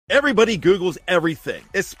Everybody Googles everything,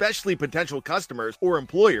 especially potential customers or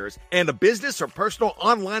employers, and a business or personal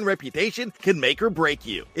online reputation can make or break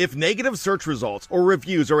you. If negative search results or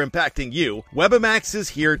reviews are impacting you, Webamax is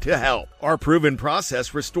here to help. Our proven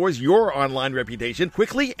process restores your online reputation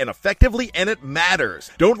quickly and effectively, and it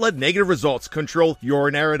matters. Don't let negative results control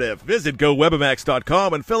your narrative. Visit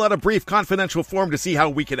GoWebamax.com and fill out a brief confidential form to see how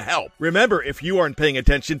we can help. Remember, if you aren't paying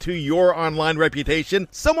attention to your online reputation,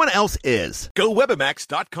 someone else is.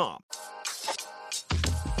 GoWebamax.com.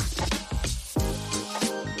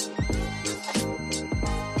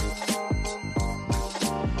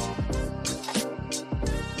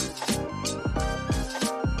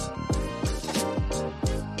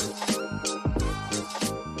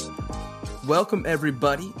 Welcome,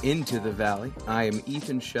 everybody, into the Valley. I am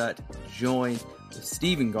Ethan Schutt, joined with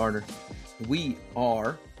Stephen Garner. We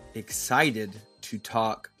are excited to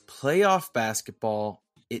talk playoff basketball.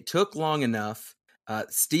 It took long enough.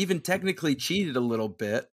 Stephen technically cheated a little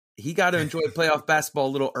bit. He got to enjoy playoff basketball a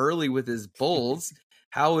little early with his Bulls.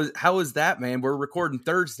 How is that, man? We're recording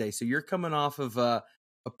Thursday, so you're coming off of a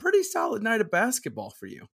pretty solid night of basketball for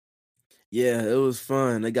you. Yeah, it was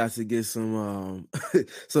fun. I got to get some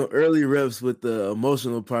some early reps with the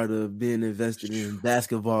emotional part of being invested in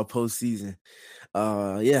basketball postseason.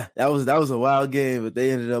 Yeah, that was a wild game, but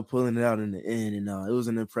they ended up pulling it out in the end, and it was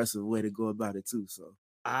an impressive way to go about it too. So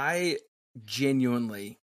I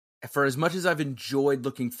genuinely, for as much as I've enjoyed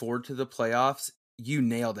looking forward to the playoffs, you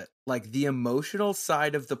nailed it. Like the emotional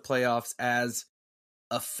side of the playoffs as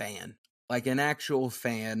a fan, like an actual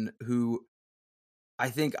fan who I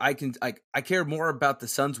think I care more about the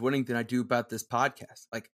Suns winning than I do about this podcast.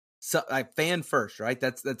 So I fan first, right?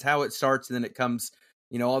 That's how it starts. And then it comes,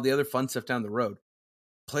 all the other fun stuff down the road.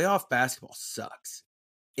 Playoff basketball sucks.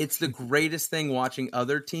 It's the greatest thing watching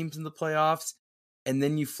other teams in the playoffs. And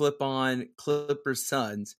then you flip on Clippers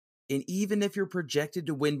Suns. And even if you're projected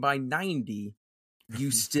to win by 90,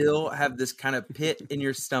 you still have this kind of pit in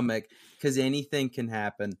your stomach because anything can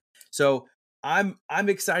happen. So I'm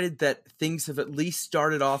excited that things have at least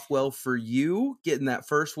started off well for you, getting that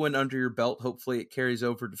first win under your belt. Hopefully it carries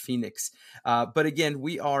over to Phoenix. But again,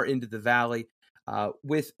 we are into the Valley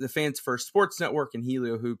with the Fans First Sports Network and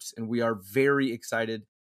Helio Hoops, and we are very excited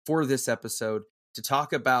for this episode to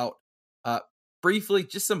talk about briefly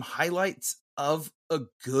just some highlights of a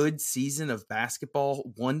good season of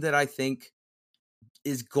basketball, one that I think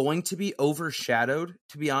is going to be overshadowed,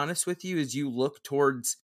 to be honest with you, as you look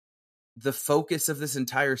towards the focus of this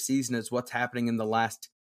entire season is what's happening in the last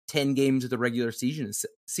 10 games of the regular season,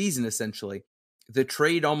 essentially. The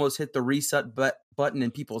trade almost hit the reset button in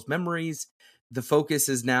people's memories. The focus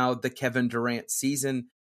is now the Kevin Durant season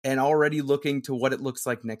and already looking to what it looks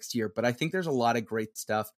like next year. But I think there's a lot of great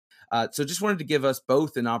stuff. So just wanted to give us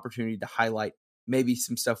both an opportunity to highlight maybe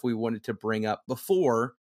some stuff we wanted to bring up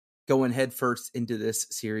before going head first into this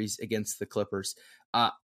series against the Clippers.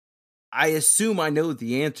 I assume I know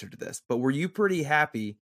the answer to this, but were you pretty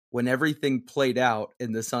happy when everything played out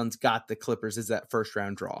and the Suns got the Clippers as that first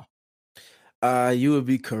round draw? You would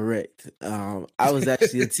be correct. I was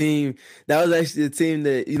actually a team. That was actually a team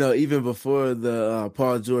that, even before the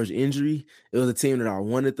Paul George injury, it was a team that I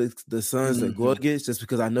wanted the Suns to go against just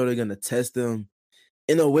because I know they're going to test them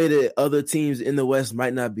in a way that other teams in the West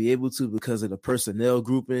might not be able to because of the personnel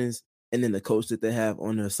groupings and then the coach that they have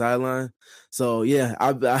on their sideline. So, yeah,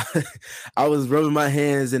 I was rubbing my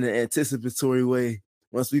hands in an anticipatory way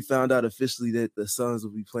once we found out officially that the Suns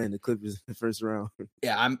will be playing the Clippers in the first round.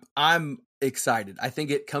 Yeah, I'm excited. I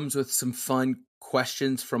think it comes with some fun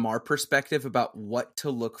questions from our perspective about what to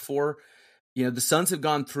look for. The Suns have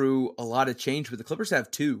gone through a lot of change, but the Clippers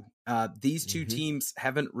have too. These two teams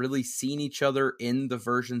haven't really seen each other in the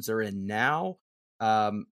versions they're in now.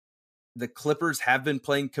 The Clippers have been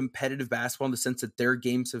playing competitive basketball in the sense that their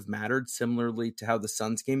games have mattered, similarly to how the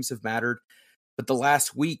Suns games have mattered. But the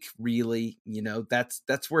last week, really,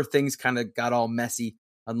 that's where things kind of got all messy,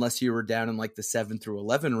 unless you were down in like the 7 through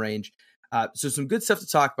 11 range. So some good stuff to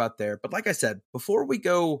talk about there. But like I said, before we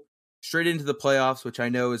go straight into the playoffs, which I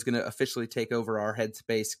know is going to officially take over our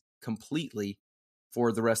headspace completely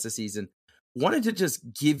for the rest of the season, wanted to just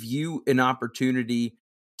give you an opportunity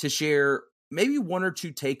to share maybe one or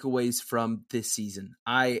two takeaways from this season.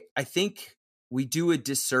 I think we do a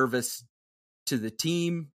disservice to the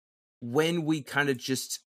team when we kind of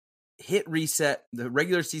just hit reset. The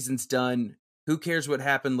regular season's done. Who cares what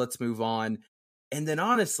happened? Let's move on. And then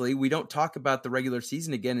honestly, we don't talk about the regular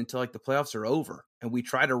season again until like the playoffs are over. And we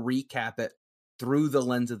try to recap it through the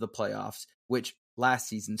lens of the playoffs, which last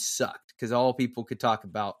season sucked because all people could talk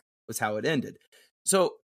about was how it ended.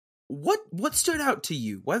 So what stood out to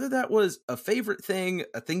you? Whether that was a favorite thing,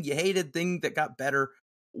 a thing you hated, thing that got better.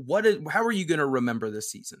 How are you going to remember this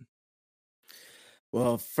season?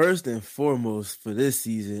 Well, first and foremost for this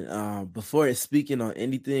season, before speaking on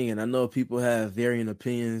anything, and I know people have varying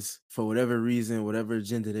opinions for whatever reason, whatever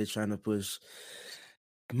agenda they're trying to push.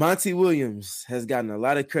 Monty Williams has gotten a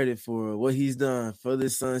lot of credit for what he's done for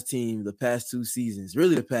this Suns team the past 2 seasons,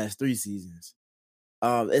 really the past 3 seasons.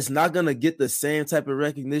 It's not gonna get the same type of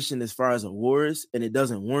recognition as far as awards, and it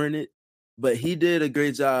doesn't warrant it. But he did a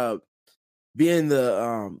great job being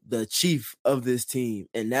the chief of this team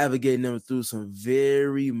and navigating them through some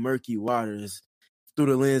very murky waters, through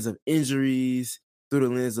the lens of injuries, through the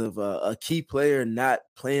lens of a key player not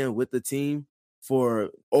playing with the team for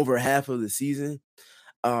over half of the season.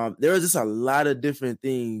 There was just a lot of different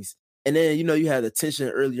things. And then, you had the tension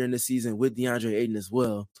earlier in the season with DeAndre Ayton as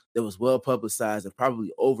well. That was well publicized and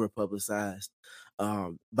probably over publicized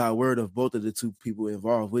by word of both of the two people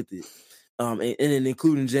involved with it. And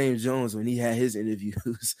including James Jones when he had his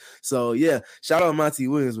interviews. So, yeah, shout out Monty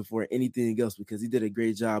Williams before anything else, because he did a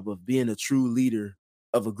great job of being a true leader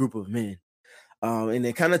of a group of men. And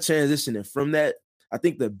then kind of transitioning from that, I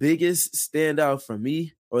think the biggest standout for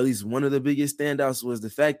me, or at least one of the biggest standouts, was the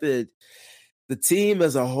fact that the team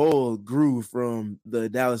as a whole grew from the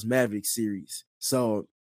Dallas Mavericks series. So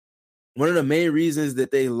one of the main reasons that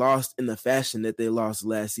they lost in the fashion that they lost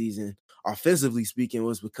last season, offensively speaking,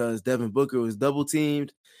 was because Devin Booker was double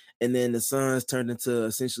teamed, and then the Suns turned into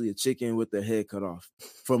essentially a chicken with their head cut off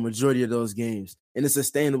for a majority of those games in a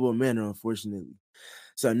sustainable manner, unfortunately.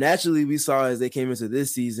 So naturally, we saw as they came into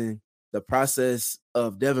this season, the process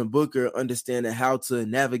of Devin Booker understanding how to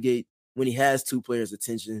navigate when he has two players'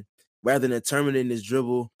 attention, rather than terminating his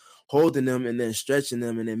dribble, holding them, and then stretching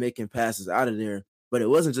them, and then making passes out of there. But it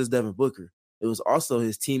wasn't just Devin Booker. It was also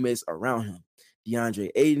his teammates around him. DeAndre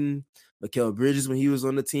Ayton, Mikal Bridges when he was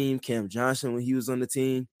on the team, Cam Johnson when he was on the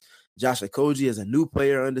team, Josh Okogie as a new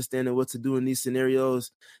player understanding what to do in these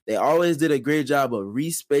scenarios. They always did a great job of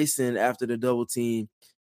re-spacing after the double team,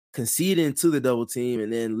 conceding to the double team,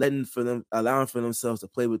 and then allowing for themselves to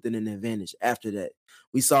play within an advantage after that.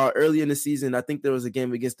 We saw early in the season, I think there was a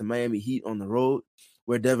game against the Miami Heat on the road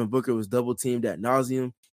where Devin Booker was double teamed ad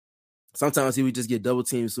nauseum. Sometimes he would just get double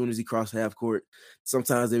teamed as soon as he crossed half court.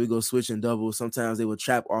 Sometimes they would go switch and double. Sometimes they would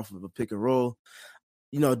trap off of a pick and roll.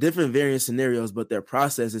 Different variant scenarios, but their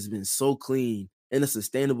process has been so clean in a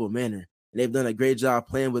sustainable manner. And they've done a great job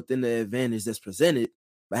playing within the advantage that's presented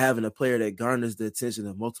by having a player that garners the attention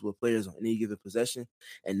of multiple players on any given possession.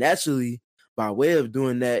 And naturally, by way of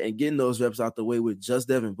doing that and getting those reps out the way with just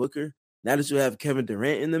Devin Booker, now that you have Kevin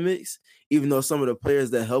Durant in the mix, even though some of the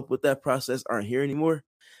players that help with that process aren't here anymore,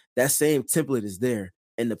 that same template is there.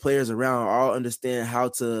 And the players around all understand how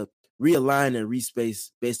to realign and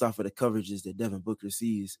respace based off of the coverages that Devin Booker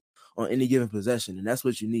sees on any given possession. And that's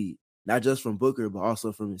what you need, not just from Booker, but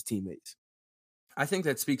also from his teammates. I think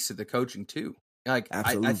that speaks to the coaching too. I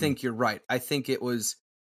think you're right. I think it was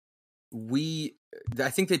I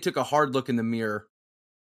think they took a hard look in the mirror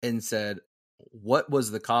and said, what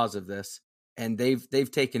was the cause of this? And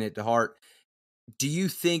they've taken it to heart. Do you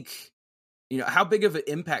think, how big of an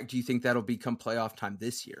impact do you think that'll be come playoff time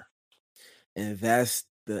this year? And that's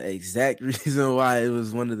the exact reason why it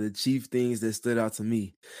was one of the chief things that stood out to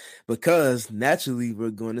me. Because naturally, we're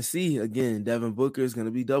going to see, again, Devin Booker is going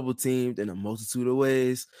to be double teamed in a multitude of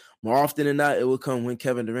ways. More often than not, it will come when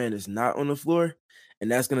Kevin Durant is not on the floor.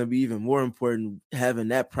 And that's going to be even more important, having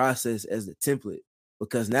that process as the template.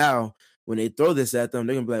 Because now, when they throw this at them,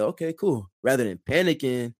 they're going to be like, okay, cool. Rather than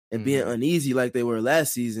panicking and being uneasy like they were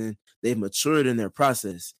last season, they've matured in their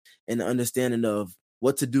process and the understanding of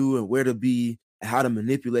what to do and where to be, and how to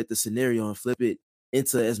manipulate the scenario and flip it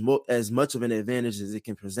into as much of an advantage as it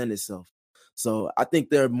can present itself. So I think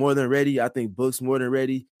they're more than ready. I think Book's more than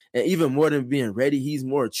ready. And even more than being ready, he's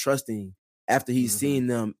more trusting after he's seen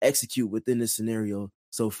them execute within this scenario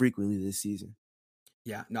so frequently this season.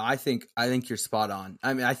 Yeah, no, I think you're spot on.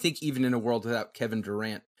 I mean, I think even in a world without Kevin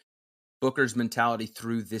Durant, Booker's mentality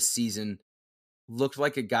through this season looked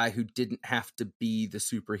like a guy who didn't have to be the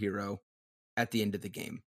superhero at the end of the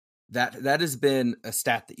game. That has been a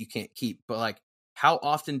stat that you can't keep. But how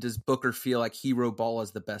often does Booker feel like hero ball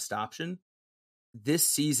is the best option? This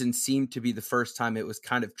season seemed to be the first time it was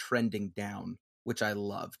kind of trending down, which I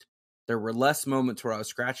loved. There were less moments where I was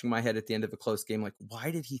scratching my head at the end of a close game, like,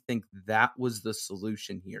 why did he think that was the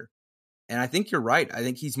solution here? And I think you're right. I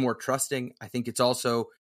think he's more trusting. I think it's also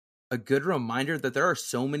a good reminder that there are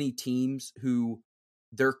so many teams who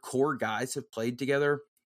their core guys have played together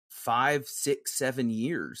 5, 6, 7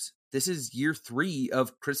 years. This is year 3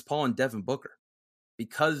 of Chris Paul and Devin Booker,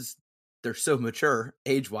 because they're so mature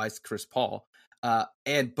age-wise, Chris Paul,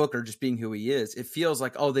 and Booker just being who he is, it feels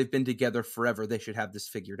like, oh, they've been together forever. They should have this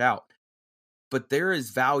figured out. But there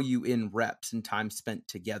is value in reps and time spent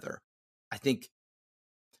together. I think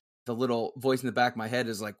the little voice in the back of my head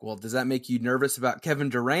is like, well, does that make you nervous about Kevin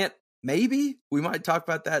Durant? Maybe. We might talk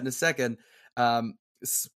about that in a second.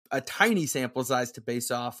 A tiny sample size to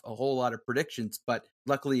base off a whole lot of predictions, but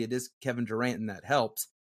luckily it is Kevin Durant and that helps.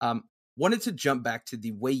 Wanted to jump back to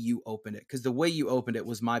the way you opened it, because the way you opened it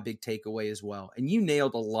was my big takeaway as well. And you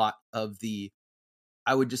nailed a lot of the,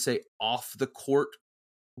 I would just say, off the court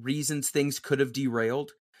reasons things could have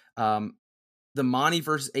derailed. The Monty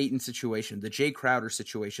versus Ayton situation, the Jay Crowder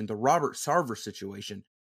situation, the Robert Sarver situation.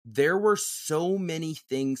 There were so many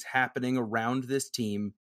things happening around this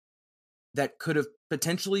team that could have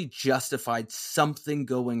potentially justified something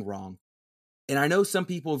going wrong. And I know some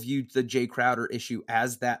people viewed the Jay Crowder issue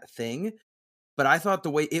as that thing, but I thought the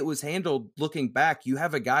way it was handled, looking back, you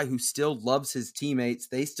have a guy who still loves his teammates.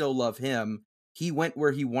 They still love him. He went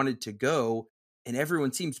where he wanted to go, and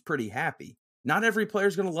everyone seems pretty happy. Not every player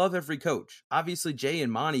is going to love every coach. Obviously, Jay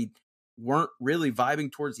and Monty weren't really vibing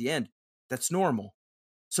towards the end. That's normal.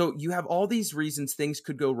 So you have all these reasons things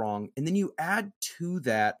could go wrong. And then you add to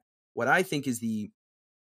that what I think is the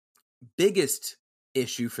biggest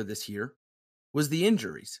issue for this year was the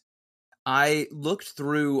injuries. I looked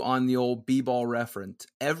through on the old B-ball reference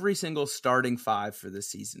every single starting five for this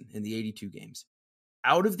season in the 82 games.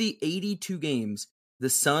 Out of the 82 games, the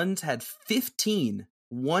Suns had 15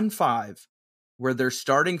 where their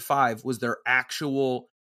starting five was their actual,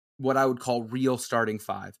 what I would call real starting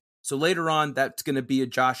five. So later on, that's going to be a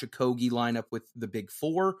Josh Okogie lineup with the big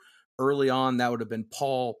four. Early on, that would have been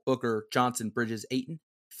Paul, Booker, Johnson, Bridges, Ayton.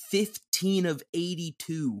 15 of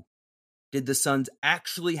 82 did the Suns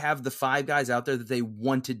actually have the five guys out there that they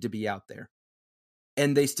wanted to be out there.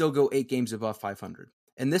 And they still go 8 games above 500.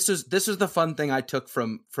 And this is the fun thing I took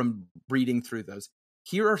from reading through those.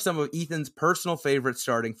 Here are some of Ethan's personal favorite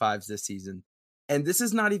starting fives this season. And this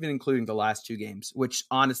is not even including the last 2 games, which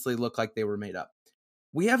honestly look like they were made up.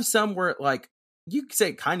 We have some where, like, you could say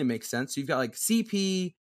it kind of makes sense. So you've got like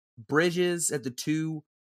CP, Bridges at the 2,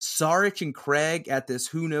 Saric and Craig at this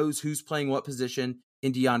who knows who's playing what position,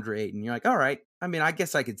 in DeAndre Ayton. You're like, all right. I mean, I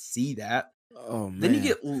guess I could see that. Oh, man. Then you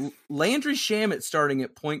get Landry Shamet starting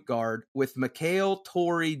at point guard with Mikal,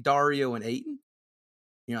 Torrey, Dario, and Ayton.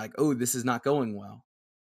 You're like, oh, this is not going well.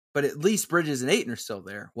 But at least Bridges and Ayton are still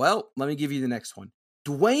there. Well, let me give you the next one.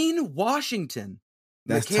 Dwayne Washington,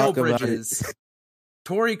 Mikal Bridges,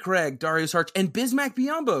 Torrey Craig, Dario Saric, and Bismack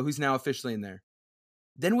Biyombo, who's now officially in there.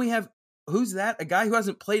 Then we have, who's that? A guy who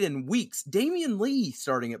hasn't played in weeks. Damian Lee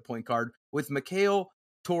starting at point guard with Mikal,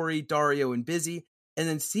 Torrey, Dario, and Busy. And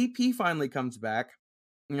then CP finally comes back.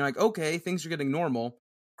 And you're like, okay, things are getting normal.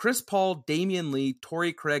 Chris Paul, Damian Lee,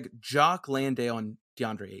 Torrey Craig, Jock Landale, and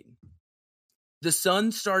DeAndre Ayton. The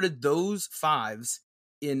Suns started those fives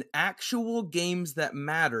in actual games that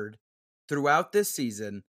mattered throughout this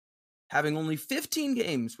season, having only 15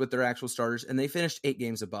 games with their actual starters, and they finished 8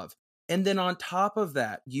 games above. And then on top of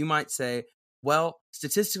that, you might say, well,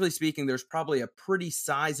 statistically speaking, there's probably a pretty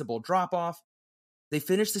sizable drop-off. They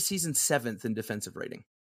finished the season 7th in defensive rating.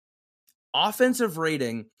 Offensive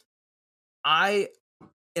rating, I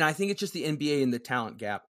think it's just the NBA and the talent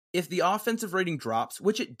gap. If the offensive rating drops,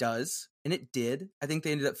 which it does, and it did, I think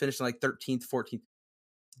they ended up finishing like 13th, 14th.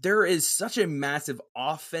 There is such a massive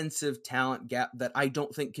offensive talent gap that I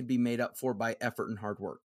don't think can be made up for by effort and hard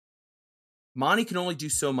work. Monty can only do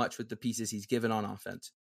so much with the pieces he's given on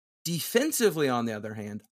offense. Defensively, on the other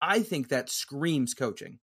hand, I think that screams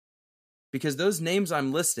coaching. Because those names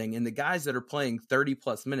I'm listing and the guys that are playing 30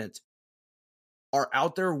 plus minutes are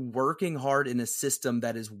out there working hard in a system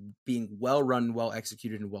that is being well run, well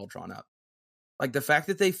executed, and well drawn up. Like the fact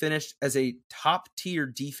that they finished as a top tier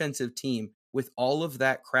defensive team with all of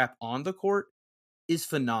that crap on the court is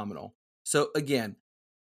phenomenal. So again,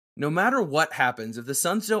 no matter what happens, if the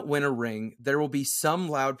Suns don't win a ring, there will be some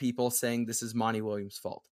loud people saying this is Monty Williams'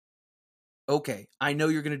 fault. Okay, I know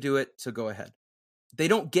you're going to do it, so go ahead. They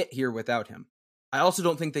don't get here without him. I also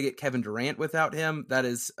don't think they get Kevin Durant without him. That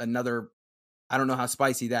is another, I don't know how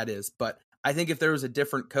spicy that is, but I think if there was a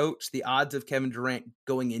different coach, the odds of Kevin Durant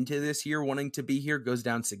going into this year wanting to be here goes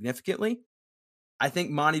down significantly. I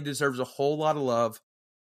think Monty deserves a whole lot of love.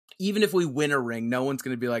 Even if we win a ring, no one's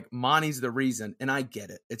going to be like, Monty's the reason. And I get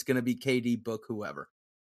it. It's going to be KD, Book, whoever.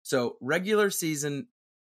 So regular season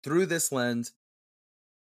through this lens,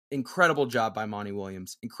 incredible job by Monty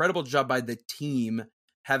Williams. Incredible job by the team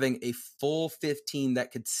having a full 15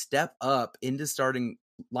 that could step up into starting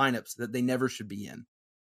lineups that they never should be in.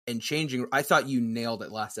 and changing. I thought you nailed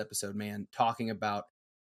it last episode, man, talking about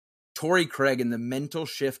Torrey Craig and the mental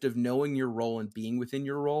shift of knowing your role and being within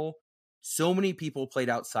your role. So many people played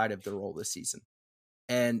outside of their role this season.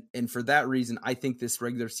 And for that reason, I think this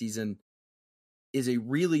regular season is a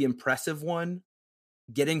really impressive one.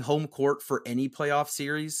 Getting home court for any playoff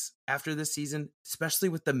series after this season, especially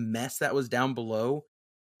with the mess that was down below,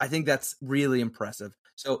 I think that's really impressive.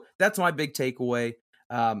 So that's my big takeaway.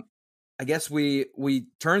 I guess we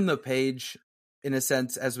turn the page in a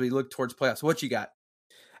sense as we look towards playoffs. What you got?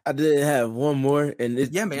 I did have one more, and it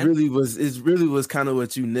really was kind of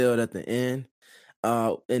what you nailed at the end.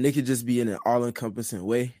 And it could just be in an all-encompassing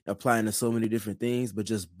way, applying to so many different things, but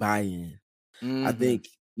just buy-in. Mm-hmm. I think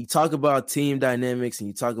you talk about team dynamics and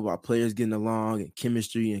you talk about players getting along and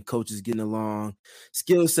chemistry and coaches getting along,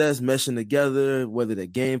 skill sets meshing together, whether the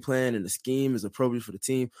game plan and the scheme is appropriate for the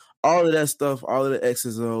team, all of that stuff, all of the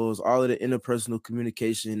X's and O's, all of the interpersonal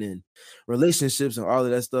communication and relationships and all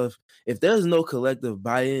of that stuff. If there's no collective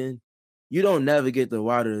buy-in, you don't navigate the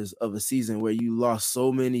waters of a season where you lost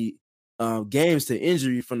so many games to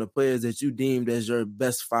injury from the players that you deemed as your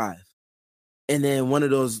best five. And then one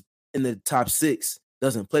of those in the top six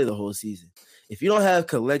doesn't play the whole season. If you don't have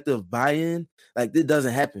collective buy-in, like, this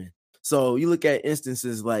doesn't happen. So you look at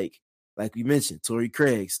instances like we mentioned, Torrey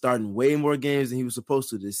Craig starting way more games than he was supposed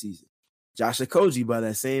to this season. Josh Okogie by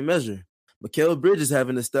that same measure. Mikal Bridges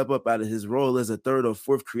having to step up out of his role as a third or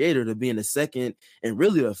fourth creator to being a second and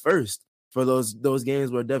really a first for those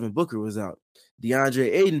games where Devin Booker was out.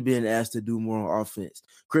 DeAndre Ayton being asked to do more on offense.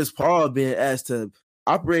 Chris Paul being asked to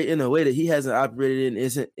operate in a way that he hasn't operated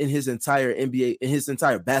in his entire NBA, in his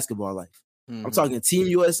entire basketball life. Mm-hmm. I'm talking Team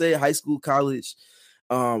USA, high school, college,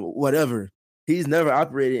 whatever. He's never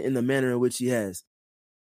operated in the manner in which he has.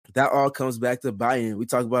 That all comes back to buy-in. We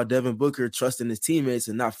talk about Devin Booker trusting his teammates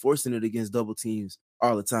and not forcing it against double teams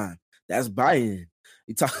all the time. That's buy-in.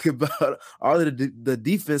 You talk about all of the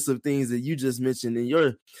defensive things that you just mentioned in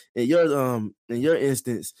your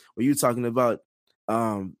instance, where you're talking about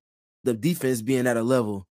the defense being at a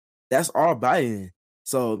level. That's all buy-in.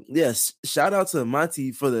 So yes, shout out to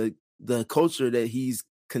Monty for the culture that he's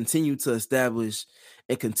continued to establish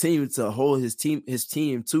and continue to hold his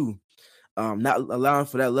team to, not allowing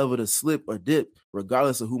for that level to slip or dip,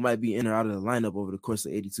 regardless of who might be in or out of the lineup over the course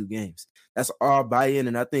of 82 games. That's all buy-in,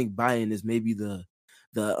 and I think buy-in is maybe the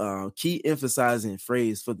key emphasizing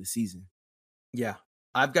phrase for the season. Yeah,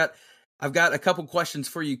 I've got a couple questions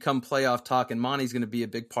for you come playoff talk, and Monty's going to be a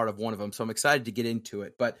big part of one of them, so I'm excited to get into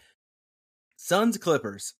it. But Suns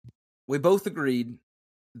Clippers, we both agreed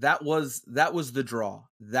that was the draw.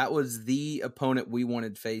 That was the opponent we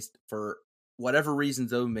wanted faced for whatever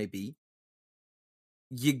reasons those may be.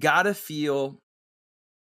 You got to feel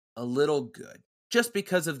a little good just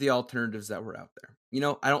because of the alternatives that were out there. You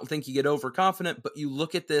know, I don't think you get overconfident, but you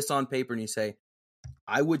look at this on paper and you say,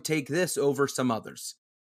 I would take this over some others.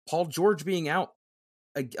 Paul George being out,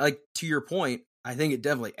 like to your point, I think it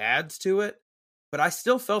definitely adds to it, but I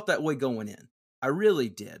still felt that way going in. I really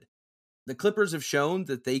did. The Clippers have shown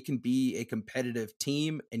that they can be a competitive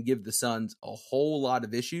team and give the Suns a whole lot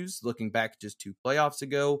of issues. Looking back just 2 playoffs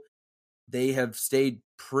ago, they have stayed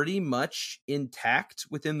pretty much intact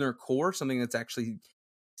within their core, something that's actually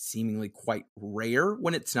seemingly quite rare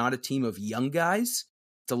when it's not a team of young guys.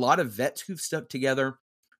 It's a lot of vets who've stuck together.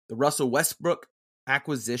 The Russell Westbrook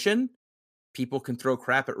acquisition, people can throw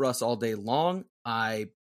crap at Russ all day long. I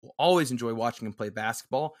will always enjoy watching him play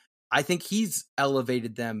basketball. I think he's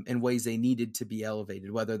elevated them in ways they needed to be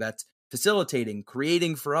elevated, whether that's facilitating,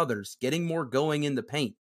 creating for others, getting more going in the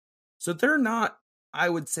paint. So they're not, I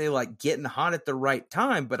would say, like getting hot at the right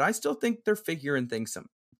time, but I still think they're figuring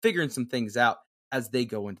some things out as they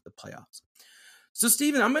go into the playoffs. So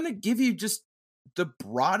Steven, I'm going to give you just the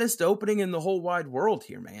broadest opening in the whole wide world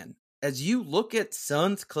here, man. As you look at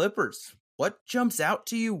Suns Clippers, what jumps out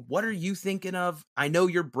to you? What are you thinking of? I know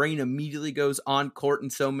your brain immediately goes on court in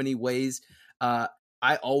so many ways. I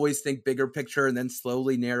always think bigger picture and then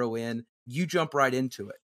slowly narrow in. You jump right into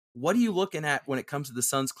it. What are you looking at when it comes to the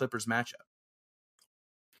Suns Clippers matchup?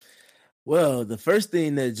 Well, the first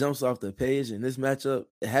thing that jumps off the page in this matchup,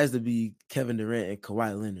 it has to be Kevin Durant and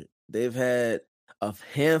Kawhi Leonard. They've had a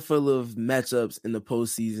handful of matchups in the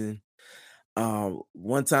postseason.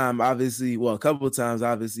 One time, obviously, well, a couple of times,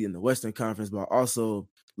 obviously, in the Western Conference, but also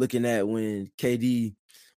looking at when KD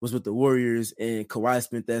was with the Warriors and Kawhi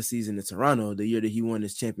spent that season in Toronto, the year that he won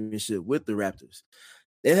his championship with the Raptors.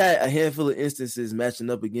 They've had a handful of instances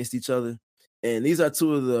matching up against each other, and these are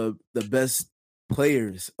two of the best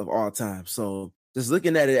players of all time. So just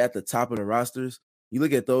looking at it at the top of the rosters, you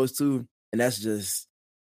look at those two, and that's just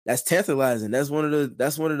that's tantalizing. That's one of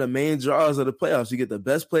the main draws of the playoffs. You get the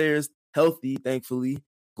best players healthy, thankfully,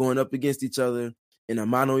 going up against each other in a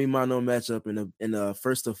mano-a-mano matchup in a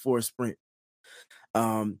first to four sprint.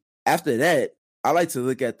 After that, I like to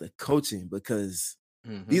look at the coaching because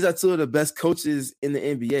these are two of the best coaches in the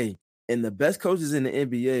NBA. And the best coaches in the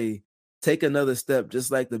NBA take another step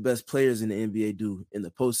just like the best players in the NBA do in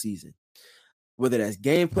the postseason. Whether that's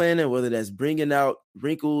game planning, whether that's bringing out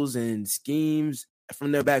wrinkles and schemes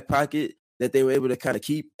from their back pocket that they were able to kind of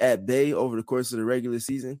keep at bay over the course of the regular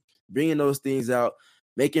season, bringing those things out,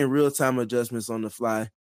 making real-time adjustments on the fly.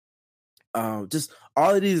 Just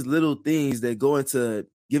all of these little things that go into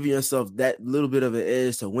giving yourself that little bit of an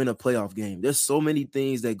edge to win a playoff game. There's so many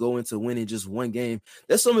things that go into winning just one game.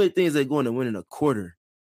 There's so many things that go into winning a quarter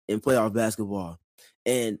in playoff basketball.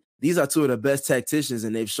 And these are two of the best tacticians,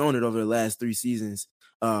 and they've shown it over the last 3 seasons.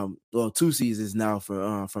 2 seasons now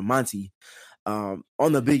for Monty on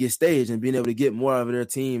the biggest stage and being able to get more out of their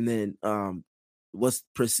team than what's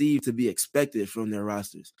perceived to be expected from their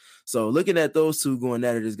rosters. So looking at those two going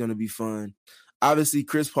at it is going to be fun. Obviously,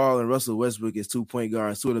 Chris Paul and Russell Westbrook is 2 point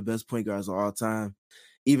guards, 2 of the best point guards of all time.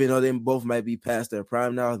 Even though they both might be past their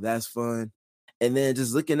prime now, that's fun. And then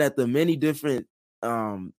just looking at the many different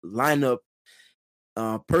lineup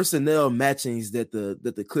personnel matchings that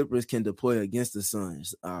the Clippers can deploy against the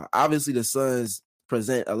Suns. Obviously, the Suns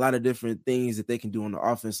present a lot of different things that they can do on the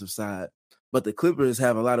offensive side, but the Clippers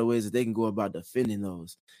have a lot of ways that they can go about defending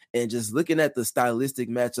those. And just looking at the stylistic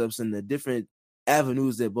matchups and the different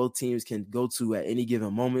avenues that both teams can go to at any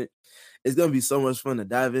given moment, it's going to be so much fun to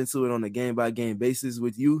dive into it on a game-by-game basis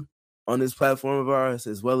with you on this platform of ours,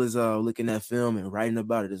 as well as looking at film and writing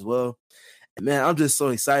about it as well. And man, I'm just so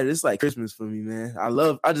excited. It's like Christmas for me, man.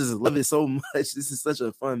 I just love it so much. This is such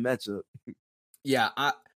a fun matchup. Yeah,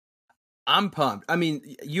 I'm pumped. I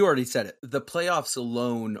mean, you already said it. The playoffs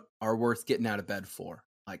alone are worth getting out of bed for.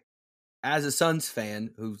 Like, as a Suns fan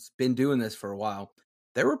who's been doing this for a while,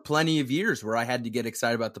 there were plenty of years where I had to get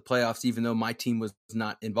excited about the playoffs, even though my team was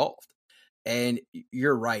not involved. And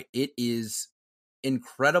you're right. It is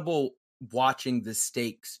incredible watching the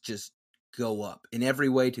stakes just go up in every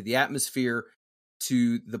way, to the atmosphere,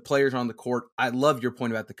 to the players on the court. I love your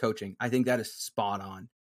point about the coaching. I think that is spot on.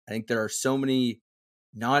 I think there are so many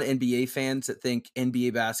non-NBA fans that think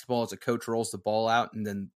NBA basketball is a coach rolls the ball out and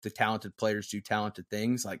then the talented players do talented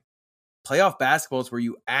things. Like, playoff basketball is where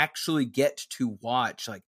you actually get to watch,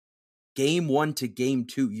 like, game 1 to game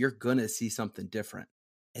 2, you're going to see something different.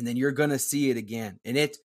 And then you're going to see it again. And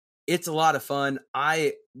it's a lot of fun.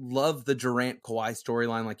 I love the Durant Kawhi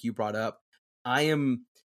storyline like you brought up. I am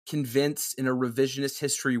convinced in a revisionist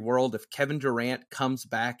history world, if Kevin Durant comes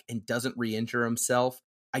back and doesn't re-injure himself,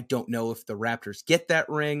 I don't know if the Raptors get that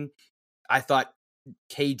ring. I thought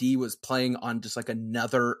KD was playing on just like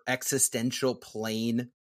another existential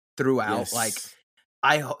plane throughout. Yes. Like,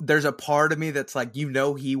 there's a part of me that's like,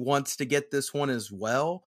 he wants to get this one as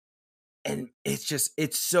well. And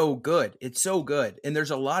it's so good. It's so good. And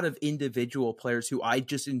there's a lot of individual players who I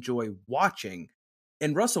just enjoy watching.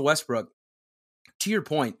 And Russell Westbrook, to your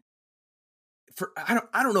point, I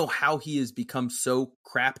don't know how he has become so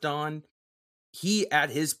crapped on. He,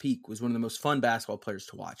 at his peak, was one of the most fun basketball players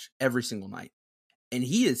to watch every single night. And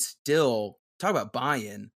he is still, talk about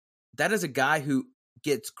buy-in, that is a guy who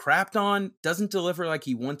gets crapped on, doesn't deliver like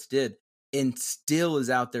he once did, and still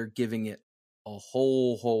is out there giving it a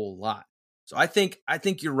whole lot. So I think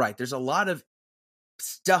you're right. There's a lot of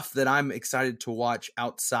stuff that I'm excited to watch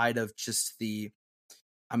outside of just the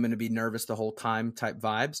I'm going to be nervous the whole time type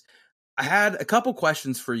vibes. I had a couple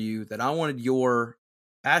questions for you that I wanted your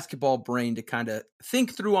basketball brain to kind of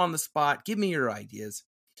think through on the spot. Give me your ideas.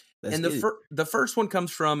 And the first one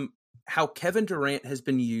comes from how Kevin Durant has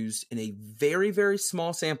been used in a very, very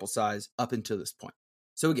small sample size up until this point.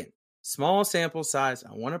 So again, small sample size.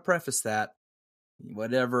 I want to preface that.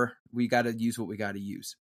 Whatever, we got to use what we got to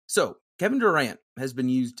use. So Kevin Durant has been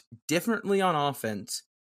used differently on offense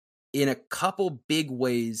in a couple big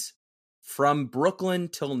ways from Brooklyn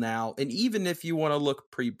till now. And even if you want to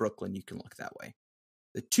look pre-Brooklyn, you can look that way.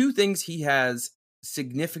 The two things he has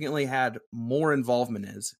significantly had more involvement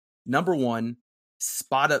is, number one,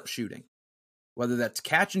 spot up shooting, whether that's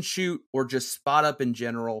catch and shoot or just spot up in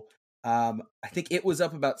general. I think it was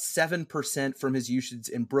up about 7% from his usage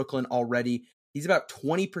in Brooklyn already. He's about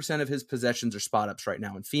 20% of his possessions are spot ups right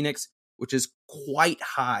now in Phoenix, which is quite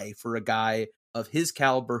high for a guy of his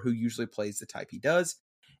caliber who usually plays the type he does.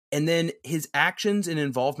 And then his actions and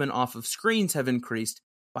involvement off of screens have increased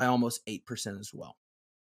by almost 8% as well.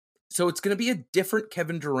 So it's going to be a different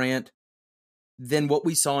Kevin Durant than what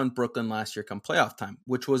we saw in Brooklyn last year come playoff time,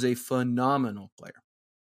 which was a phenomenal player.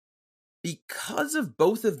 because of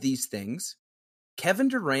both of these things, Kevin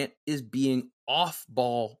Durant is being off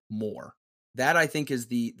ball more. That, I think, is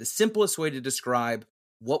the simplest way to describe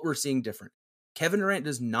what we're seeing different. Kevin Durant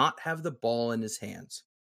does not have the ball in his hands.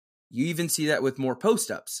 You even see that with more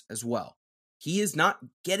post-ups as well. He is not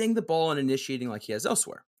getting the ball and initiating like he has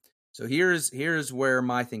elsewhere. So here's where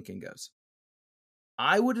my thinking goes.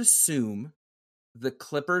 I would assume the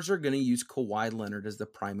Clippers are going to use Kawhi Leonard as the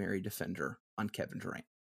primary defender on Kevin Durant.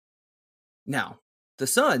 Now, the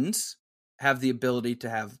Suns have the ability to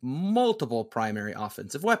have multiple primary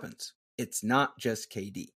offensive weapons. It's not just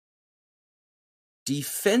KD.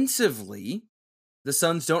 Defensively, the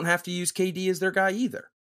Suns don't have to use KD as their guy either.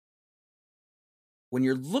 When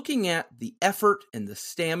you're looking at the effort and the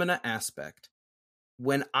stamina aspect,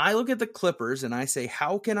 when I look at the Clippers and I say,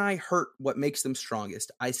 how can I hurt what makes them strongest?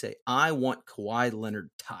 I say, I want Kawhi Leonard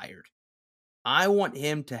tired. I want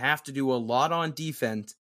him to have to do a lot on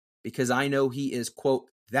defense because I know he is, quote,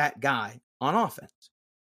 that guy on offense.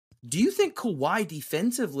 Do you think Kawhi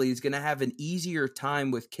defensively is going to have an easier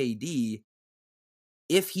time with KD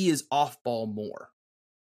if he is off ball more?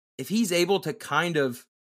 If he's able to kind of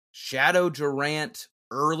shadow Durant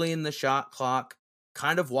early in the shot clock,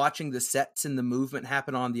 kind of watching the sets and the movement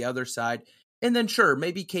happen on the other side, and then sure,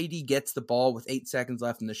 maybe KD gets the ball with 8 seconds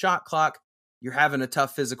left in the shot clock. You're having a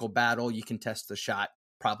tough physical battle. You can test the shot,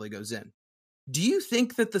 probably goes in. Do you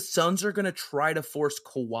think that the Suns are going to try to force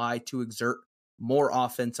Kawhi to exert more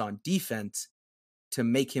offense on defense to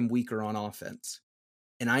make him weaker on offense?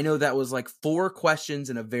 And I know that was like 4 questions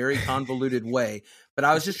in a very convoluted way, but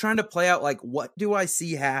I was just trying to play out like, what do I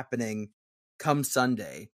see happening come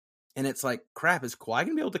Sunday? And it's like, crap, is Kawhi going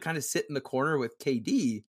to be able to kind of sit in the corner with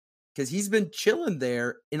KD? Because he's been chilling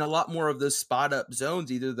there in a lot more of those spot up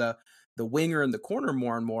zones, either the winger in the corner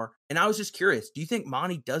more and more. And I was just curious, do you think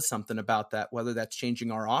Monty does something about that, whether that's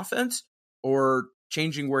changing our offense or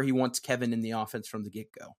changing where he wants Kevin in the offense from the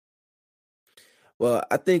get-go? Well,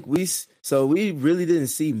 I think we really didn't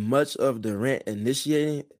see much of Durant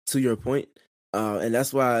initiating, to your point. And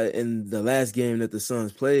that's why in the last game that the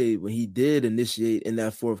Suns played, when he did initiate in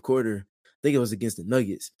that fourth quarter, I think it was against the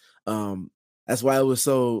Nuggets. That's why it was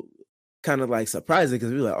so kind of like surprising,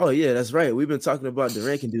 because we were like, oh yeah, that's right. We've been talking about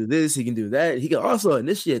Durant can do this, he can do that. He can also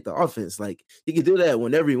initiate the offense. Like, he can do that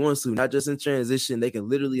whenever he wants to, not just in transition. They can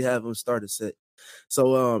literally have him start a set.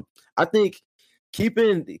 So I think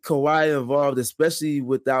keeping Kawhi involved, especially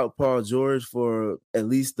without Paul George for at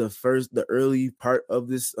least the early part of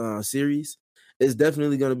this series, is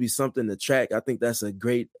definitely going to be something to track. I think that's a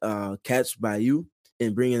great catch by you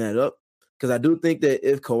in bringing that up, because I do think that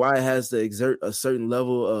if Kawhi has to exert a certain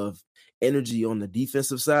level of energy on the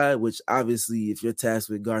defensive side, which obviously if you're tasked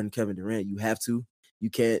with guarding Kevin Durant, you have to.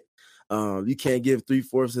 You can't give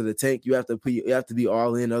 3/4 of the tank. You have to be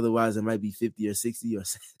all in. Otherwise, it might be 50 or 60 or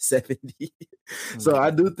 70. So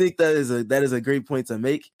I do think that is a great point to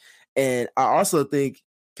make. And I also think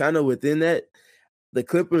kind of within that, the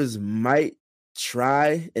Clippers might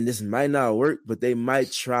try, and this might not work, but they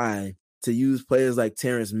might try to use players like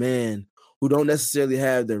Terrence Mann, who don't necessarily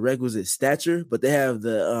have the requisite stature, but they have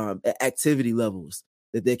the activity levels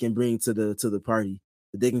that they can bring to the party,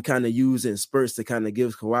 that they can kind of use in spurts to kind of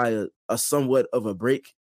give Kawhi a somewhat of a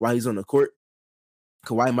break while he's on the court.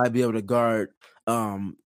 Kawhi might be able to guard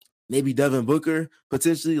maybe Devin Booker,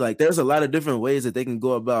 potentially. Like, there's a lot of different ways that they can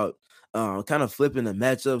go about kind of flipping the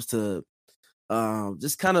matchups to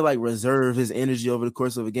just kind of like reserve his energy over the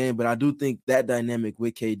course of a game. But I do think that dynamic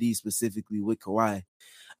with KD, specifically with Kawhi,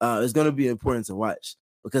 is going to be important to watch,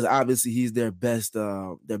 because obviously he's their best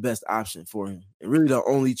option for him, and really the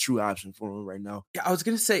only true option for him right now. Yeah, I was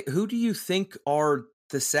going to say, who do you think are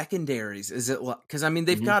the secondaries? Is it because, I mean,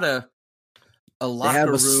 they've got a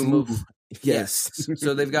locker room of yes.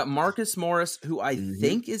 So they've got Marcus Morris, who I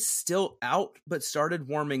think is still out, but started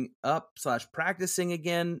warming up / practicing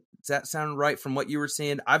again. Does that sound right from what you were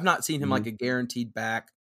saying? I've not seen him like a guaranteed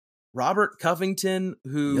back. Robert Covington,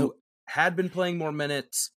 who had been playing more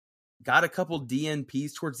minutes, got a couple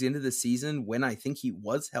DNPs towards the end of the season when I think he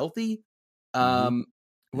was healthy.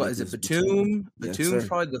 What is it? Batum? Batum's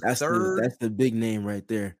probably the third. That's the big name right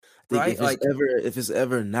there. I think if it's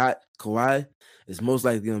ever not Kawhi, it's most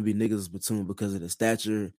likely going to be Nicholas Batum, because of the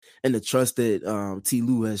stature and the trust that T.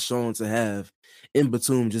 Lue has shown to have in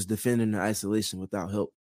Batum, just defending the isolation without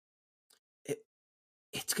help.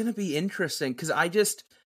 It's going to be interesting, because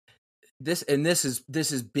this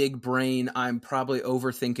is big brain. I'm probably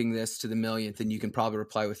overthinking this to the millionth, and you can probably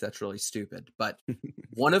reply with that's really stupid. But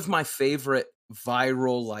one of my favorite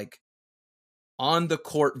viral, like, on the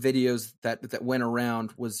court videos that went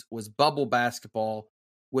around was bubble basketball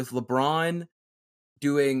with LeBron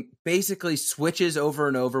doing basically switches over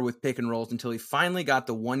and over with pick and rolls until he finally got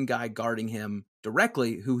the one guy guarding him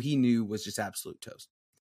directly who he knew was just absolute toast.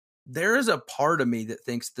 There is a part of me that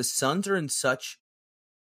thinks the Suns are in such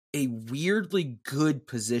a weirdly good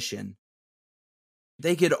position.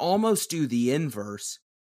 They could almost do the inverse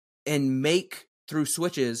and make, through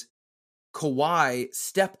switches, Kawhi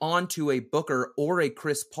step onto a Booker or a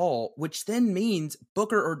Chris Paul, which then means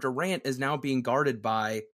Booker or Durant is now being guarded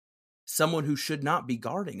by someone who should not be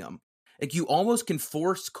guarding him. Like, you almost can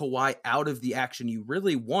force Kawhi out of the action you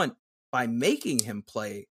really want by making him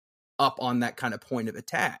play up on that kind of point of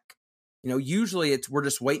attack. Usually we're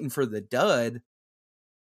just waiting for the dud.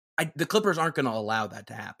 The Clippers aren't going to allow that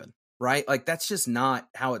to happen, right? Like, that's just not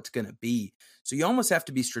how it's going to be. So you almost have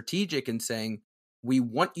to be strategic in saying, we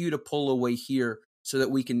want you to pull away here so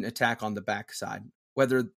that we can attack on the backside,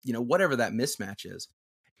 whether, whatever that mismatch is.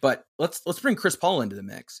 But let's bring Chris Paul into the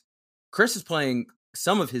mix. Chris is playing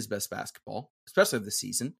some of his best basketball, especially of the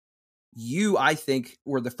season. You, I think,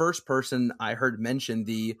 were the first person I heard mention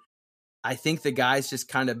I think the guy's just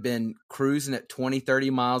kind of been cruising at 20,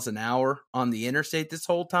 30 miles an hour on the interstate this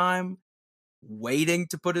whole time, waiting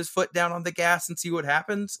to put his foot down on the gas and see what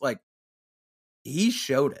happens. Like, he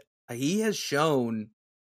showed it. He has shown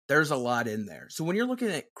there's a lot in there. So when you're looking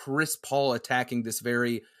at Chris Paul attacking this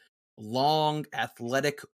very long,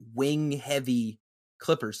 athletic, wing-heavy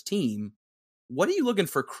Clippers team, what are you looking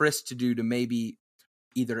for Chris to do to maybe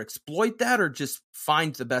either exploit that or just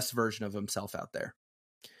find the best version of himself out there?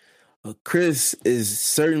 Chris is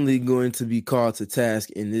certainly going to be called to task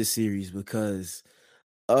in this series because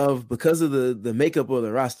of the makeup of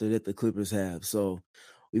the roster that the Clippers have. So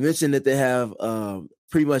we mentioned that they have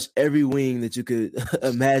pretty much every wing that you could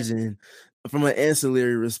imagine from an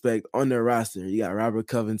ancillary respect on their roster. You got Robert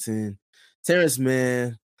Covington, Terrence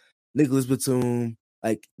Mann, Nicholas Batum.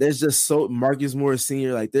 Like, there's just Marcus Morris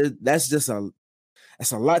Sr. Like, that's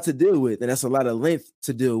a lot to deal with, and that's a lot of length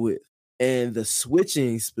to deal with. And the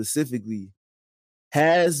switching specifically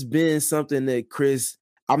has been something that Chris,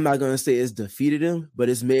 I'm not going to say it's defeated him, but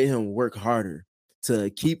it's made him work harder to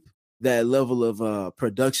keep that level of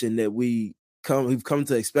production that we've come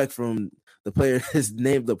to expect from the player that's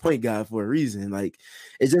named the point guard for a reason. Like,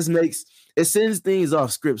 it sends things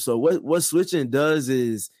off script. So what switching does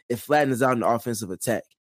is it flattens out an offensive attack,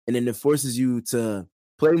 and then it forces you to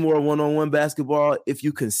play more one-on-one basketball if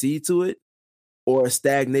you concede to it, or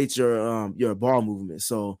stagnate your ball movement.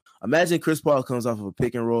 So imagine Chris Paul comes off of a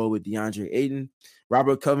pick and roll with DeAndre Ayton.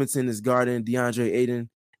 Robert Covington is guarding DeAndre Ayton.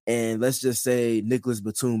 And let's just say Nicholas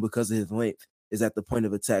Batum, because of his length, is at the point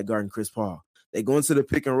of attack guarding Chris Paul. They go into the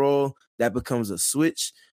pick and roll. That becomes a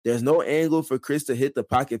switch. There's no angle for Chris to hit the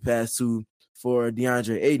pocket pass to for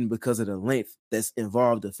DeAndre Ayton because of the length that's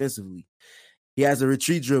involved defensively. He has a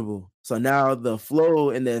retreat dribble. So now the flow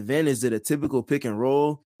and the advantage that a typical pick and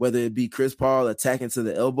roll, whether it be Chris Paul attacking to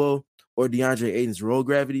the elbow or DeAndre Ayton's roll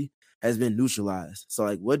gravity, has been neutralized. So,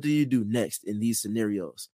 like, what do you do next in these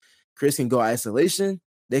scenarios? Chris can go isolation.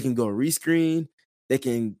 They can go rescreen. They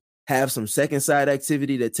can have some second side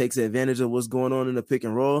activity that takes advantage of what's going on in the pick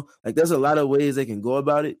and roll. Like, there's a lot of ways they can go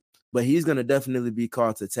about it, but he's going to definitely be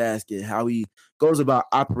called to task in how he goes about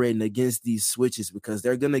operating against these switches, because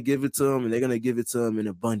they're going to give it to him, and they're going to give it to him in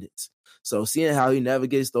abundance. So seeing how he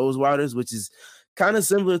navigates those waters, which is kind of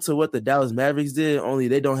similar to what the Dallas Mavericks did, only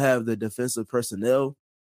they don't have the defensive personnel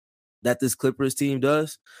that this Clippers team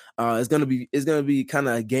does. It's gonna be kind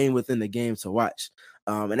of a game within the game to watch.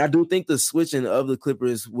 And I do think the switching of the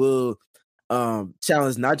Clippers will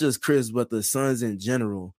challenge not just Chris, but the Suns in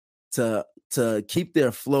general to keep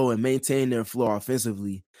their flow and maintain their flow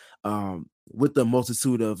offensively with the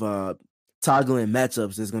multitude of toggling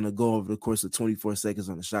matchups that's going to go over the course of 24 seconds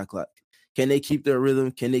on the shot clock. Can they keep their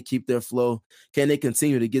rhythm? Can they keep their flow? Can they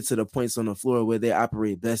continue to get to the points on the floor where they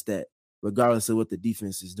operate best at, regardless of what the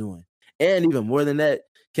defense is doing? And even more than that,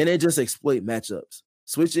 can they just exploit matchups?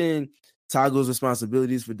 Switching toggles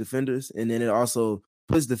responsibilities for defenders, and then it also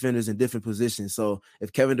puts defenders in different positions. So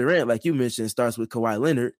if Kevin Durant, like you mentioned, starts with Kawhi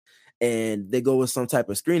Leonard and they go with some type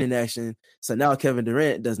of screening action, so now Kevin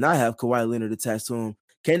Durant does not have Kawhi Leonard attached to him,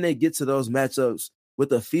 can they get to those matchups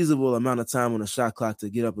with a feasible amount of time on the shot clock to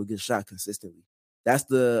get up a good shot consistently? That's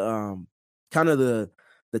the kind of the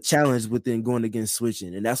challenge within going against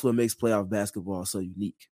switching, and that's what makes playoff basketball so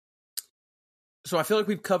unique. So I feel like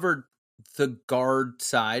we've covered the guard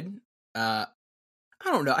side. I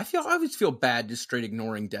don't know. I always feel bad just straight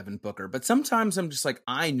ignoring Devin Booker, but sometimes I'm just like,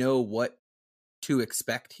 I know what to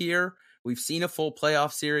expect here. We've seen a full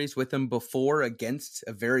playoff series with him before against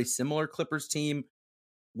a very similar Clippers team.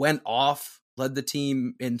 Went off, led the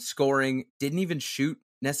team in scoring, didn't even shoot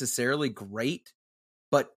necessarily great,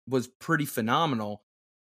 but was pretty phenomenal.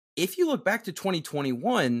 If you look back to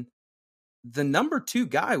 2021, the number 2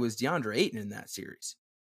 guy was DeAndre Ayton in that series.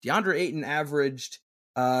 DeAndre Ayton averaged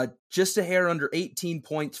just a hair under 18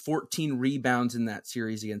 points, 14 rebounds in that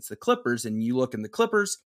series against the Clippers. And you look in the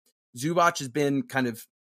Clippers, Zubac has been kind of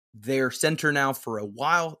their center now for a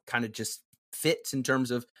while, kind of just fits in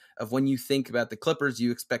terms of when you think about the Clippers,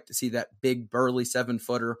 you expect to see that big burly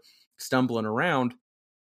 7-footer stumbling around.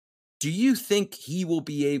 Do you think he will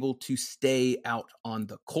be able to stay out on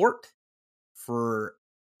the court for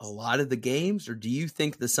a lot of the games? Or do you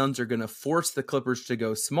think the Suns are going to force the Clippers to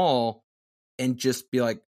go small and just be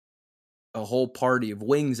like a whole party of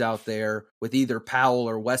wings out there with either Powell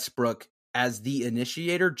or Westbrook as the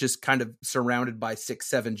initiator, just kind of surrounded by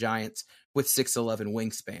 6'7" giants with 6'11"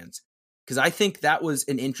 wingspans? Because I think that was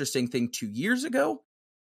an interesting thing 2 years ago.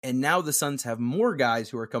 And now the Suns have more guys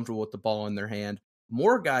who are comfortable with the ball in their hand,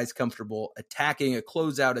 more guys comfortable attacking a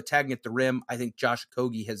closeout, attacking at the rim. I think Josh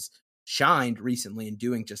Okogie has shined recently in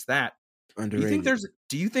doing just that. Underrated.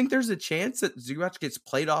 Do you think there's a chance that Zubac gets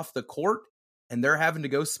played off the court and they're having to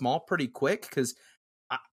go small pretty quick? Because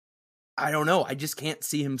I don't know. I just can't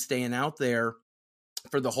see him staying out there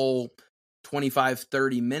for the whole 25,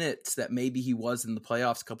 30 minutes that maybe he was in the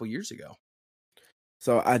playoffs a couple years ago.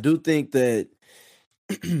 So I do think that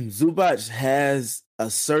Zubac has a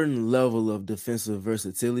certain level of defensive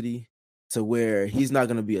versatility to where he's not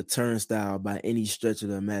going to be a turnstile by any stretch of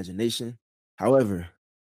the imagination. However,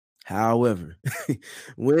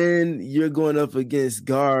 when you're going up against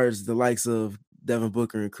guards the likes of Devin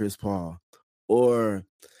Booker and Chris Paul, or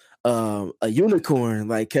a unicorn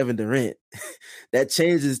like Kevin Durant, that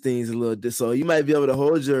changes things a little bit. So you might be able to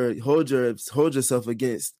hold yourself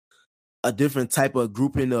against a different type of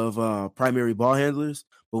grouping of primary ball handlers.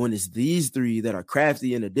 But when it's these three that are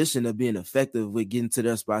crafty, in addition to being effective with getting to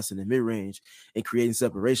their spots in the mid-range and creating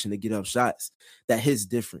separation to get up shots, that hits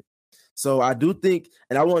different. So I do think,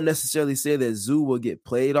 and I won't necessarily say that Zoo will get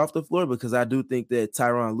played off the floor, because I do think that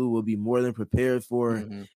Tyronn Lue will be more than prepared for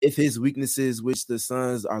if his weaknesses, which the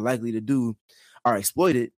Suns are likely to do, are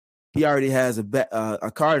exploited. He already has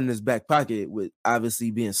a card in his back pocket with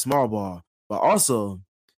obviously being small ball, but also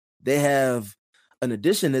they have an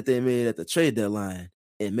addition that they made at the trade deadline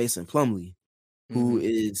in Mason Plumlee, who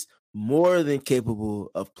is more than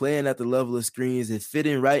capable of playing at the level of screens and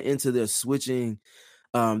fitting right into their switching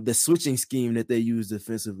scheme that they use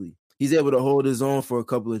defensively. He's able to hold his own for a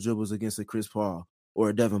couple of dribbles against a Chris Paul or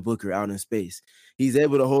a Devin Booker out in space. He's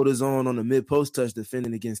able to hold his own on the mid-post touch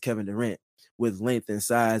defending against Kevin Durant with length and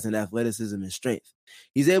size and athleticism and strength.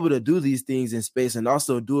 He's able to do these things in space and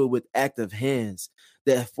also do it with active hands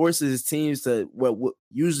that forces teams to what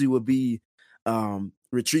usually would be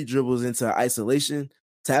retreat dribbles into isolation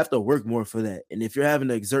to have to work more for that. And if you're having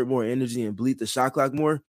to exert more energy and bleed the shot clock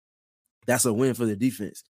more, that's a win for the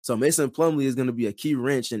defense. So Mason Plumlee is going to be a key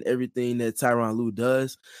wrench in everything that Tyronn Lue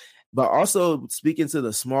does. But also speaking to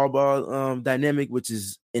the small ball dynamic, which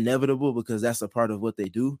is inevitable because that's a part of what they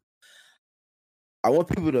do, I want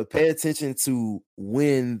people to pay attention to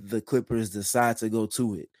when the Clippers decide to go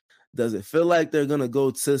to it. Does it feel like they're going to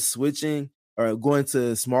go to switching or going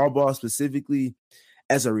to small ball specifically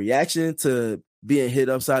as a reaction to being hit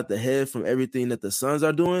upside the head from everything that the Suns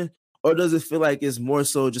are doing? Or does it feel like it's more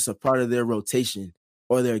so just a part of their rotation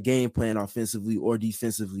or their game plan offensively or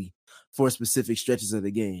defensively for specific stretches of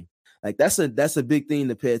the game? Like that's a big thing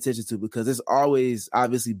to pay attention to, because it's always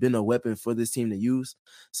obviously been a weapon for this team to use.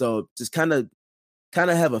 So just kind of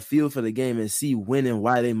have a feel for the game and see when and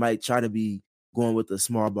why they might try to be going with the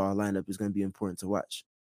small ball lineup is going to be important to watch.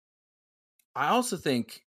 I also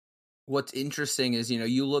think what's interesting is,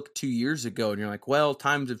 you look 2 years ago and you're like, well,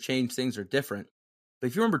 times have changed, things are different. But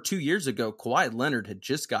if you remember 2 years ago, Kawhi Leonard had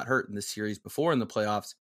just got hurt in the series before in the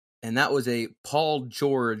playoffs, and that was a Paul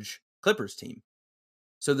George Clippers team.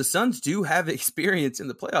 So the Suns do have experience in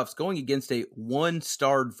the playoffs going against a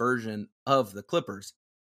one-starred version of the Clippers.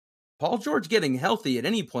 Paul George getting healthy at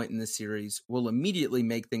any point in this series will immediately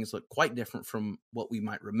make things look quite different from what we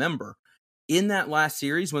might remember. In that last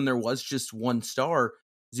series, when there was just one star,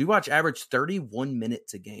 Zubac averaged 31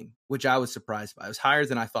 minutes a game, which I was surprised by. It was higher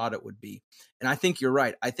than I thought it would be. And I think you're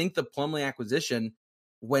right. I think the Plumlee acquisition,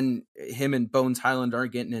 when him and Bones Highland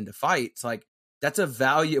aren't getting into fights, like that's a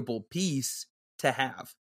valuable piece to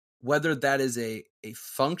have. Whether that is a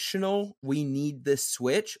functional, we need this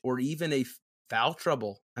switch, or even a foul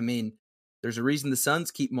trouble. I mean, there's a reason the Suns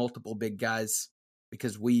keep multiple big guys,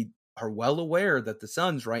 because we are well aware that the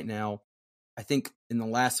Suns right now, I think in the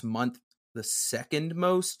last month, the second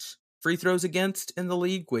most free throws against in the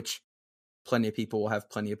league, which plenty of people will have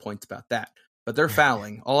plenty of points about that. But they're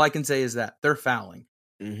fouling. All I can say is that they're fouling.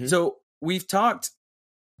 Mm-hmm. So we've talked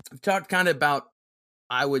kind of about,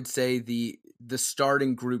 I would say, the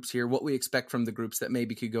starting groups here, what we expect from the groups that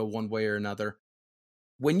maybe could go one way or another.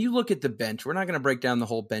 When you look at the bench, we're not going to break down the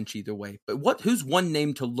whole bench either way, but who's one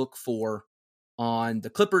name to look for on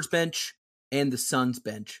the Clippers bench and the Suns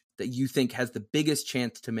bench that you think has the biggest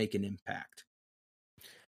chance to make an impact?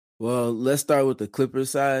 Well, let's start with the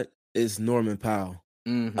Clippers side. It's Norman Powell.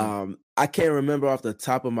 Mm-hmm. I can't remember off the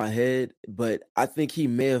top of my head, but I think he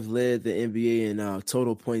may have led the NBA in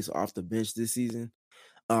total points off the bench this season.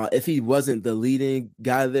 If he wasn't the leading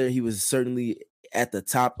guy there, he was certainly at the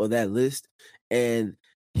top of that list. And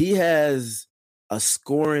he has a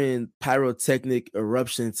scoring pyrotechnic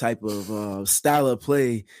eruption type of style of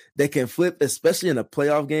play that can flip, especially in a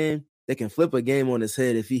playoff game, that can flip a game on his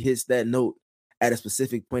head if he hits that note at a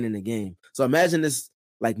specific point in the game. So imagine this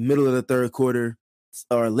like middle of the third quarter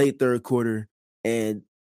or late third quarter, and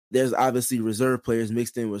there's obviously reserve players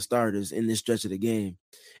mixed in with starters in this stretch of the game.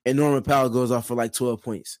 And Norman Powell goes off for like 12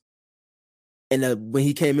 points. And when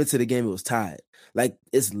he came into the game, it was tied. Like,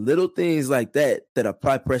 it's little things like that that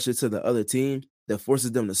apply pressure to the other team that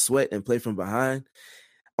forces them to sweat and play from behind.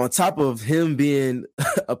 On top of him being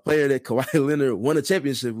a player that Kawhi Leonard won a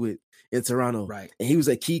championship with in Toronto. Right. And he was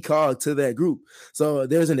a key cog to that group. So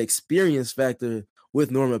there's an experience factor with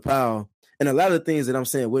Norman Powell. And a lot of the things that I'm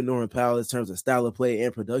saying with Norman Powell in terms of style of play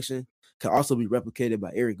and production can also be replicated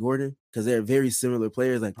by Eric Gordon because they're very similar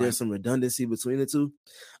players. Like, there's some redundancy between the two.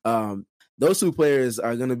 Those two players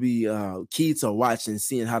are going to be key to watching,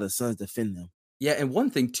 seeing how the Suns defend them. Yeah, and one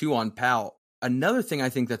thing, too, on Powell, another thing I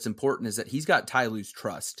think that's important is that he's got Ty Lue's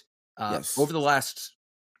trust. Yes. Over the last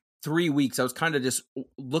 3 weeks, I was kind of just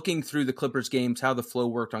looking through the Clippers games, how the flow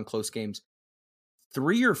worked on close games.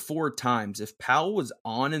 3 or 4 times, if Powell was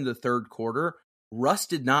on in the third quarter, Russ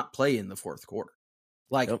did not play in the fourth quarter.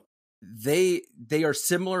 Like, Yep. they are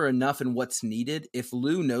similar enough in what's needed. If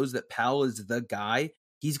Lue knows that Powell is the guy,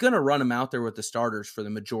 he's going to run him out there with the starters for the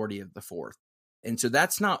majority of the fourth. And so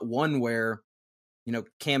that's not one where,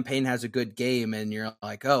 Cam Payne has a good game and you're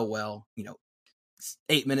like, oh, well,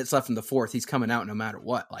 8 minutes left in the fourth, he's coming out no matter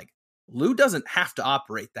what. Like, Lue doesn't have to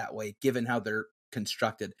operate that way given how they're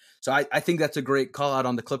constructed. So I think that's a great call out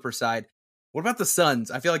on the Clipper side. What about the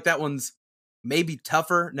Suns? I feel like that one's maybe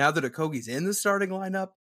tougher now that Okogie's in the starting lineup.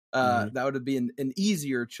 That would be an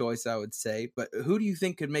easier choice, I would say. But who do you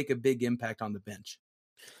think could make a big impact on the bench?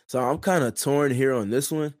 So I'm kind of torn here on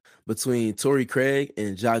this one between Torrey Craig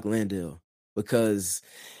and Jock Landale, because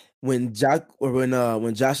when Josh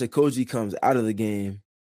Okogie comes out of the game,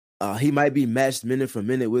 he might be matched minute for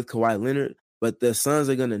minute with Kawhi Leonard, but the Suns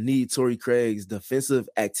are going to need Torrey Craig's defensive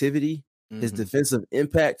activity, his defensive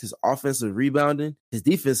impact, his offensive rebounding, his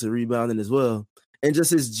defensive rebounding as well, and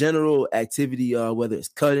just his general activity, whether it's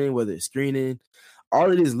cutting, whether it's screening,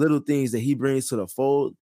 all of these little things that he brings to the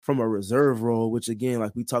fold from a reserve role, which, again,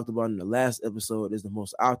 like we talked about in the last episode, is the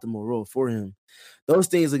most optimal role for him. Those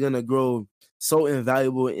things are going to grow so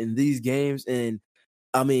invaluable in these games. And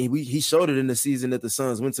I mean, he showed it in the season that the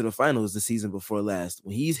Suns went to the finals the season before last.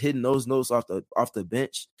 When he's hitting those notes off the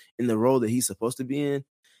bench in the role that he's supposed to be in,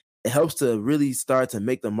 it helps to really start to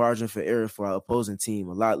make the margin for error for our opposing team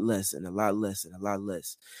a lot less and a lot less and a lot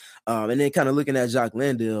less. And then kind of looking at Jock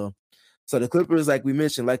Landale. So the Clippers, like we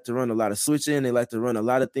mentioned, like to run a lot of switching. They like to run a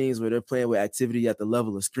lot of things where they're playing with activity at the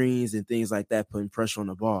level of screens and things like that, putting pressure on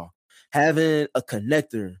the ball. Having a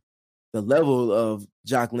connector, the level of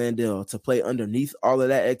Jock Landale, to play underneath all of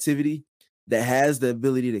that activity, that has the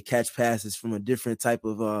ability to catch passes from a different type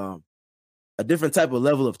of level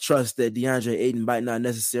of trust that DeAndre Ayton might not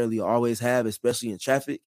necessarily always have, especially in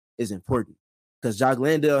traffic, is important. Because Jock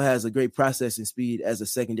Landale has a great processing speed as a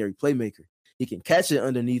secondary playmaker. He can catch it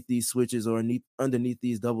underneath these switches or underneath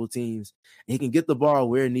these double teams. And he can get the ball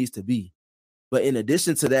where it needs to be. But in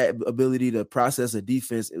addition to that ability to process a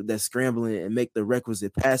defense that's scrambling and make the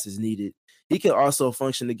requisite passes needed, he can also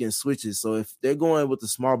function against switches. So if they're going with the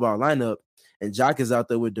small ball lineup and Jock is out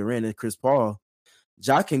there with Durant and Chris Paul,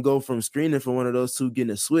 Jock can go from screening for one of those two,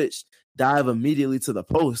 getting a switch, dive immediately to the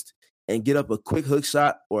post, and get up a quick hook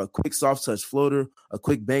shot or a quick soft touch floater, a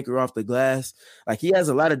quick banker off the glass. Like, he has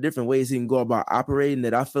a lot of different ways he can go about operating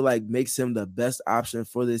that I feel like makes him the best option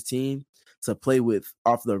for this team to play with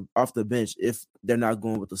off the bench if they're not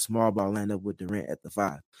going with the small ball lineup with Durant at the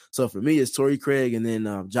 5. So for me, it's Torrey Craig and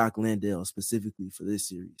then Jock Landale specifically for this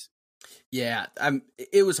series. Yeah,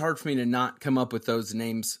 it was hard for me to not come up with those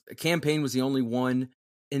names. Cam Payne was the only one,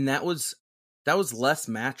 and that was less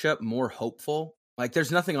matchup, more hopeful. Like,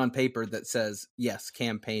 there's nothing on paper that says, yes,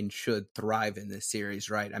 Cam Payne should thrive in this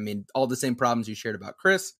series, right? I mean, all the same problems you shared about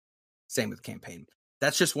Chris, same with Cam Payne.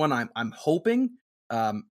 That's just one I'm hoping.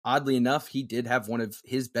 Oddly enough, he did have one of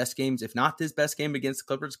his best games, if not his best game against the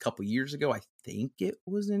Clippers a couple years ago. I think it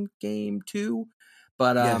was in game 2.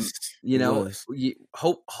 But, Yes, you it know, was. you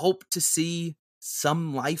hope to see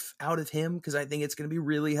some life out of him, because I think it's going to be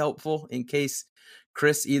really helpful in case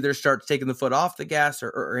Chris either starts taking the foot off the gas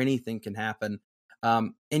or anything can happen.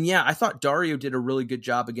 And yeah, I thought Dario did a really good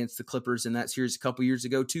job against the Clippers in that series a couple years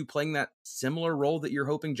ago too, playing that similar role that you're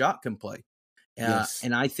hoping Jock can play. Yes.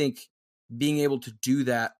 And I think being able to do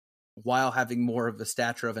that while having more of the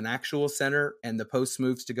stature of an actual center and the post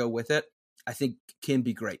moves to go with it, I think can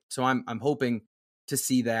be great. So I'm hoping to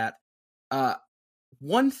see that.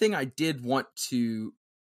 One thing I did want to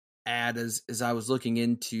add as I was looking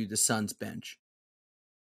into the Suns bench,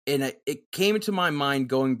 and it came to my mind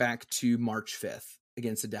going back to March 5th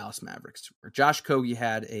against the Dallas Mavericks, where Josh Okogie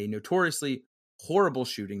had a notoriously horrible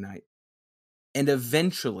shooting night. And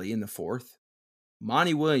eventually in the fourth,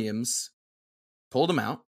 Monty Williams pulled him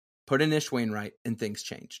out, put in Ish Wainwright, and things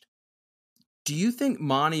changed. Do you think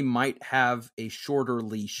Monty might have a shorter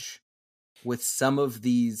leash with some of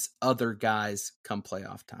these other guys come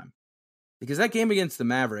playoff time? Because that game against the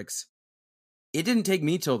Mavericks, it didn't take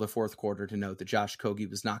me till the fourth quarter to know that Josh Okogie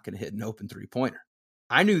was not going to hit an open three-pointer.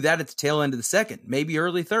 I knew that at the tail end of the second, maybe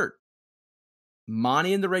early third.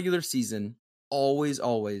 Monty in the regular season always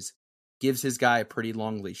gives his guy a pretty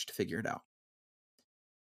long leash to figure it out.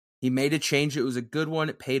 He made a change. It was a good one.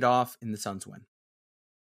 It paid off in the Suns win.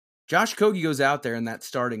 Josh Okogie goes out there in that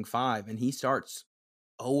starting 5 and he starts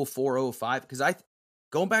 0-4, 0-5. Because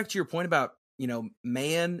going back to your point about,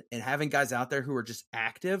 man and having guys out there who are just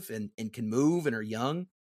active and can move and are young,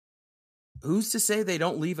 who's to say they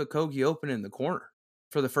don't leave Okogie open in the corner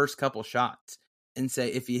for the first couple shots and say,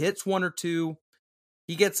 if he hits 1 or 2,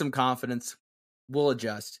 he gets some confidence, we'll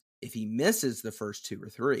adjust. If he misses the first 2 or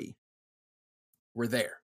 3, we're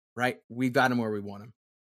there, right? We've got him where we want him.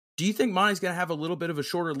 Do you think Monty's going to have a little bit of a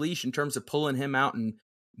shorter leash in terms of pulling him out and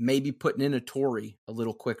maybe putting in a Torrey a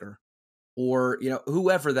little quicker? Or,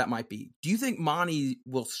 whoever that might be. Do you think Monty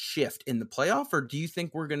will shift in the playoff, or do you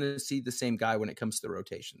think we're going to see the same guy when it comes to the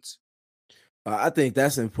rotations? I think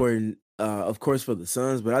that's important, of course, for the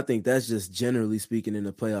Suns, but I think that's just generally speaking in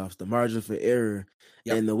the playoffs. The margin for error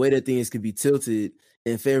and the way that things can be tilted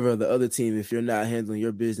in favor of the other team if you're not handling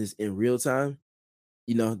your business in real time.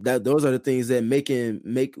 Those are the things that make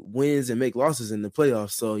wins and make losses in the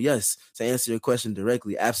playoffs. So yes, to answer your question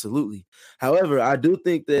directly, absolutely. However, I do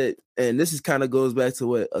think that, and this is kind of goes back to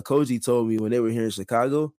what Okogie told me when they were here in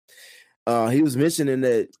Chicago. He was mentioning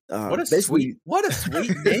that what a sweet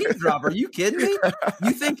name drop. Are you kidding me?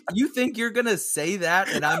 You think you're gonna say that,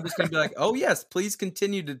 and I'm just gonna be like, oh yes, please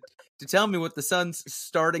continue to tell me what the Suns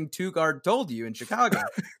starting 2-guard told you in Chicago.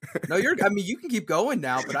 No, you can keep going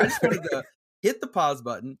now, but I just wanted to hit the pause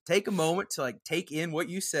button, take a moment to take in what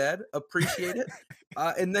you said, appreciate it,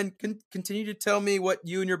 and then continue to tell me what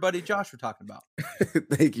you and your buddy Josh were talking about.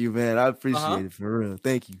 Thank you, man. I appreciate it for real.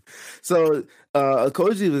 Thank you. So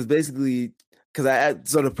Okogie was basically,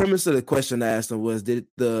 so the premise of the question I asked him was, did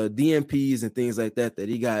the DMPs and things like that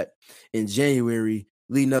he got in January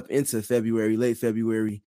leading up into February, late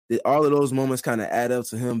February, did all of those moments kind of add up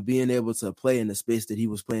to him being able to play in the space that he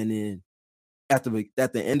was playing in at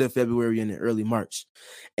the end of February and in early March?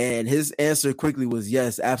 And his answer quickly was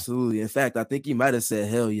yes, absolutely. In fact, I think he might have said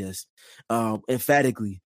hell yes,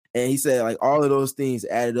 emphatically. And he said all of those things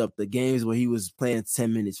added up. The games where he was playing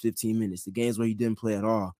 10 minutes, 15 minutes, the games where he didn't play at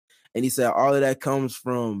all. And he said all of that comes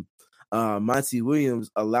from Monty Williams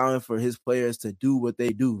allowing for his players to do what they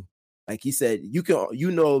do. Like he said,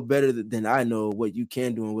 you know better than I know what you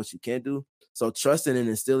can do and what you can't do. So trusting and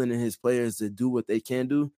instilling in his players to do what they can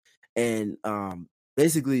do, and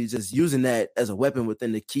basically just using that as a weapon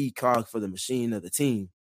within the key cog for the machine of the team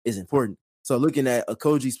is important. So looking at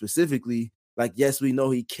Okogie specifically, yes, we know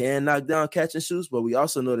he can knock down catch and shoots, but we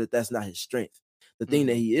also know that that's not his strength. The thing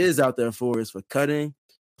that he is out there for is for cutting,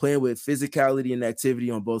 playing with physicality and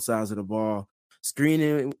activity on both sides of the ball,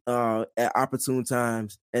 screening at opportune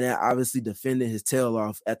times, and then obviously defending his tail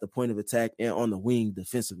off at the point of attack and on the wing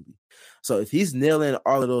defensively. So if he's nailing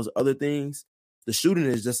all of those other things, the shooting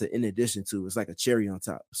is just an in addition to. It's like a cherry on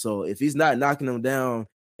top. So if he's not knocking them down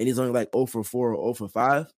and he's only 0 for 4 or 0 for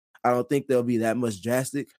 5, I don't think there'll be that much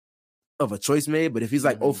drastic of a choice made. But if he's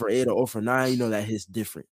 0 for 8 or 0 for 9, that hits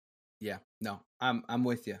different. Yeah, no, I'm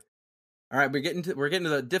with you. All right, we're getting to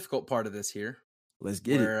the difficult part of this here. Let's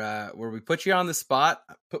get it. Where we put you on the spot,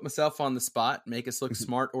 put myself on the spot, make us look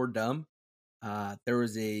smart or dumb. There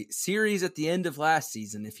was a series at the end of last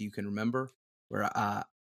season, if you can remember, where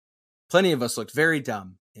plenty of us looked very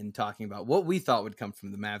dumb in talking about what we thought would come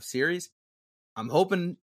from the Mavs series. I'm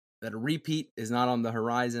hoping that a repeat is not on the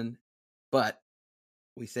horizon, but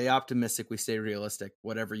we stay optimistic, we stay realistic,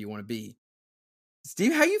 whatever you want to be.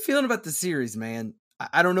 Steve, how you feeling about the series, man?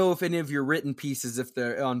 I don't know if any of your written pieces, if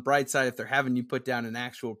they're on Brightside, if they're having you put down an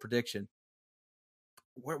actual prediction.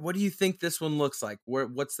 What do you think this one looks like?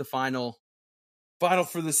 What's the final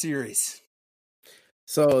for the series?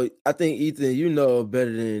 So I think, Ethan, you know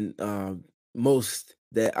better than most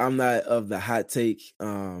that I'm not of the hot take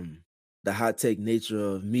nature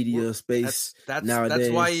of media space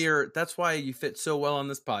nowadays. That's why you fit so well on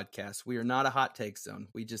this podcast. We are not a hot take zone.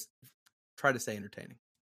 We just try to stay entertaining.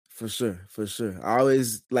 For sure. I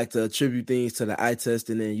always like to attribute things to the eye test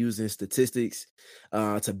and then using statistics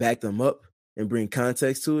to back them up and bring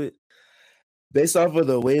context to it. Based off of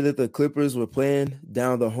the way that the Clippers were playing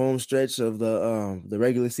down the home stretch of the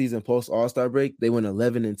regular season post All-Star break, they went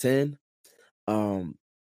 11-10.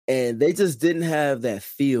 And they just didn't have that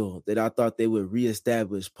feel that I thought they would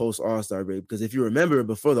reestablish post All-Star break. Because if you remember,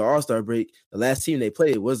 before the All-Star break, the last team they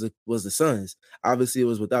played was the Suns. Obviously, it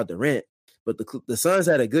was without Durant, but the Suns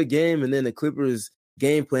had a good game, and then the Clippers'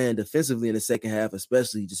 game plan defensively in the second half,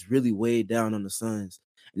 especially, just really weighed down on the Suns,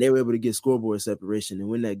 and they were able to get scoreboard separation and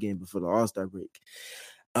win that game before the All-Star break.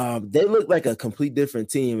 They look like a complete different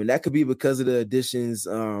team, and that could be because of the additions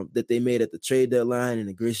that they made at the trade deadline and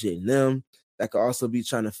negotiating them. That could also be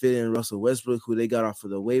trying to fit in Russell Westbrook, who they got off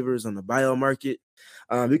of the waivers on the buyout market.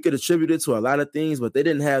 You could attribute it to a lot of things, but they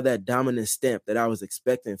didn't have that dominant stamp that I was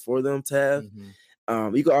expecting for them to have.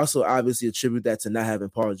 Mm-hmm. You could also obviously attribute that to not having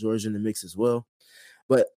Paul George in the mix as well.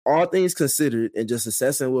 But all things considered, and just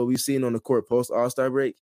assessing what we've seen on the court post All-Star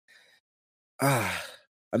break, I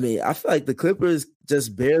feel like the Clippers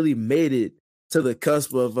just barely made it to the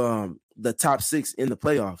cusp of the top 6 in the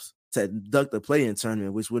playoffs to conduct the play-in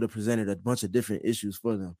tournament, which would have presented a bunch of different issues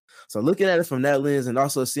for them. So looking at it from that lens, and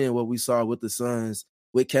also seeing what we saw with the Suns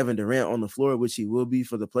with Kevin Durant on the floor, which he will be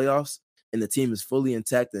for the playoffs, and the team is fully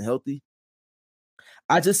intact and healthy,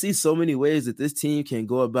 I just see so many ways that this team can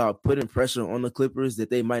go about putting pressure on the Clippers that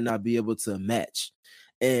they might not be able to match.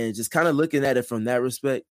 And just kind of looking at it from that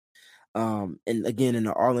respect, and again, in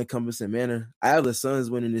an all-encompassing manner, I have the Suns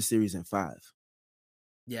winning this series in 5.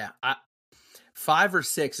 Yeah, 5 or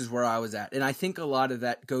 6 is where I was at. And I think a lot of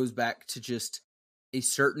that goes back to just a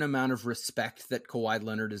certain amount of respect that Kawhi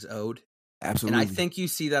Leonard is owed. Absolutely. And I think you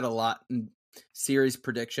see that a lot in series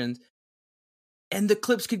predictions. And the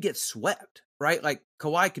Clips could get swept, right? Like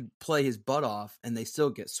Kawhi could play his butt off and they still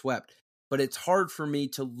get swept. But it's hard for me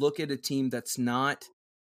to look at a team that's not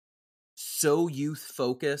so youth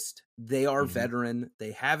focused. They are veteran.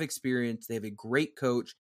 They have experience. They have a great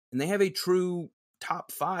coach. And they have a true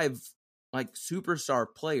top 5 like superstar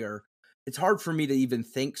player. It's hard for me to even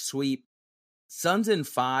think sweep. Suns in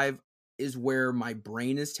 5 is where my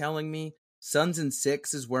brain is telling me. Suns in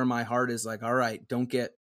 6 is where my heart is like, all right, don't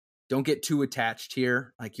get too attached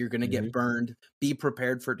here. Like you're going to get burned. Be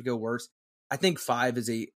prepared for it to go worse. I think 5 is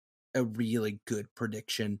a really good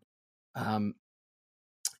prediction.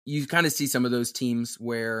 You kind of see some of those teams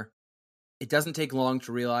where it doesn't take long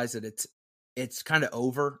to realize that it's kind of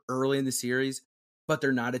over early in the series, but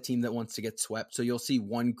they're not a team that wants to get swept. So you'll see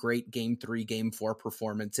one great game 3, game 4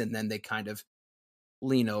 performance, and then they kind of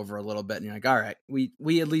lean over a little bit, and you're like, all right,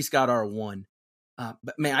 we at least got our one.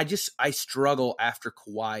 But man, I struggle after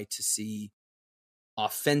Kawhi to see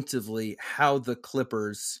offensively how the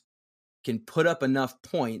Clippers can put up enough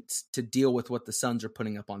points to deal with what the Suns are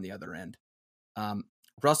putting up on the other end.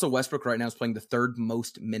 Russell Westbrook right now is playing the 3rd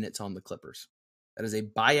most minutes on the Clippers. That is a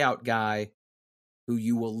buyout guy who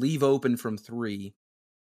you will leave open from 3.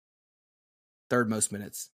 3rd most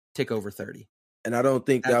minutes, tick over 30. And I don't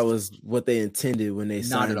think that was what they intended when they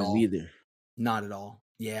signed him either. Not at all.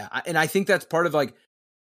 Yeah. And I think that's part of like,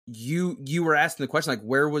 you were asking the question, like,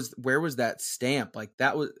 where was that stamp? Like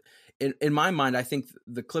that was in my mind, I think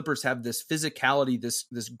the Clippers have this physicality, this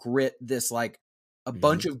grit, this like a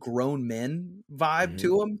bunch of grown men vibe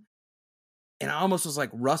to them. And I almost was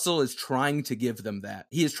like, Russell is trying to give them that.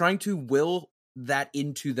 He is trying to will that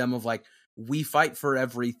into them of like, we fight for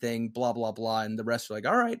everything, blah, blah, blah. And the rest are like,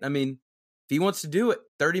 all right, I mean, if he wants to do it,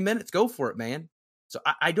 30 minutes, go for it, man. So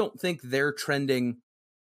I don't think they're trending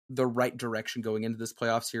the right direction going into this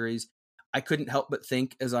playoff series. I couldn't help but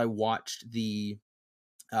think as I watched the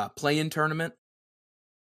play-in tournament,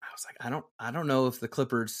 I was like, I don't know if the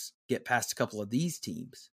Clippers get past a couple of these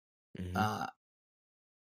teams.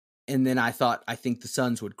 And then I think the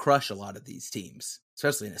Suns would crush a lot of these teams,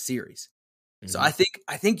 especially in a series. So I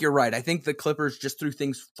think you're right. I think the Clippers, just through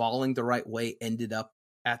things falling the right way, ended up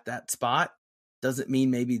at that spot. Doesn't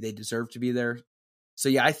mean maybe they deserve to be there. So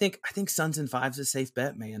yeah, I think Suns in 5 is a safe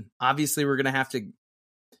bet, man. Obviously, we're gonna have to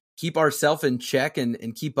keep ourselves in check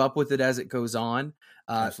and keep up with it as it goes on.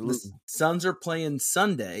 Absolutely. The Suns are playing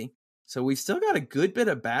Sunday, so we've still got a good bit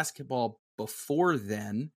of basketball before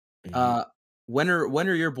then. When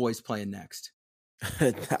are your boys playing next?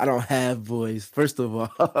 I don't have boys, first of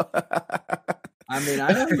all. I mean,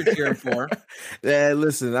 I know who you're cheering for. Yeah,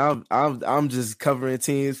 listen, I'm just covering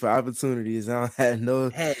teams for opportunities. I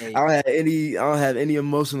don't have any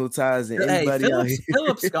emotional ties to anybody out here.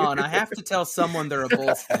 Philip's gone. I have to tell someone they're a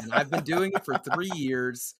Bulls fan. I've been doing it for 3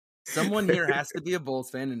 years. Someone here has to be a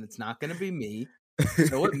Bulls fan, and it's not going to be me.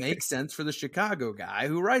 So it makes sense for the Chicago guy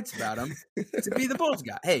who writes about them to be the Bulls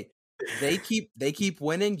guy. Hey, they keep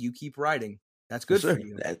winning. You keep writing. That's good for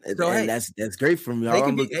you. That's great for me.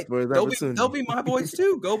 They'll be my boys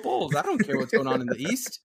too. Go Bulls. I don't care what's going on in the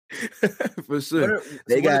East. For sure.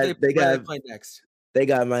 They play next. They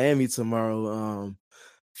got Miami tomorrow.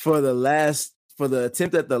 For the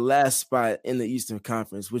attempt at the last spot in the Eastern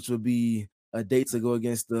Conference, which would be a date to go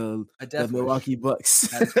against the Milwaukee Bucks.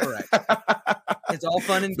 That's correct. It's all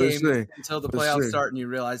fun and games until the playoffs start and you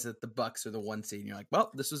realize that the Bucks are the 1 seed and you're like,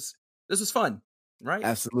 well, this was fun, right?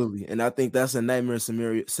 Absolutely. And I think that's a nightmare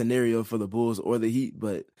scenario for the Bulls or the Heat,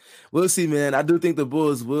 but we'll see, man. I do think the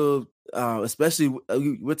Bulls will, especially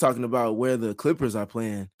we're talking about where the Clippers are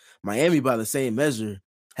playing. Miami, by the same measure,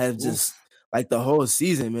 have just like the whole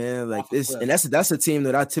season, man, like this. And that's a team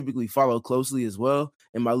that I typically follow closely as well.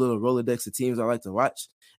 In my little Rolodex of teams I like to watch,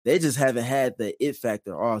 they just haven't had the it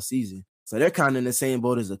factor all season. So they're kind of in the same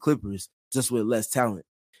boat as the Clippers, just with less talent.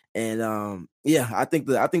 And I think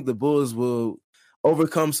the Bulls will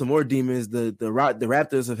overcome some more demons. The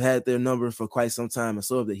Raptors have had their number for quite some time, and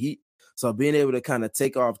so have the Heat. So being able to kind of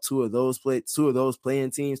take off two of those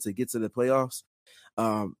playing teams to get to the playoffs,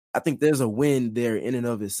 I think there's a win there in and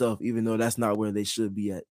of itself, even though that's not where they should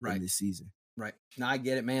be at in this season. Right. No, I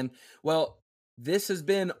get it, man. Well, this has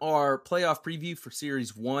been our playoff preview for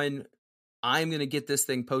Series 1. I'm going to get this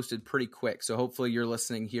thing posted pretty quick, so hopefully you're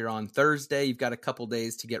listening here on Thursday. You've got a couple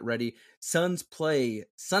days to get ready. Suns play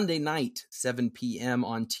Sunday night, 7 p.m.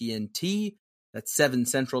 on TNT. That's 7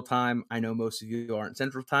 Central Time. I know most of you aren't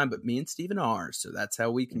Central Time, but me and Steven are, so that's how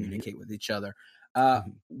we communicate with each other.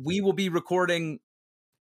 We will be recording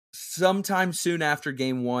sometime soon after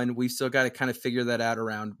Game 1. We've still got to kind of figure that out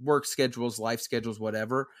around work schedules, life schedules,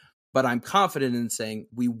 whatever. But I'm confident in saying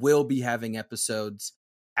we will be having episodes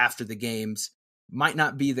after the games. Might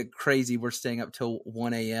not be the crazy we're staying up till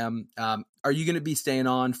 1 a.m. Are you going to be staying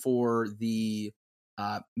on for the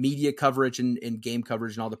media coverage and game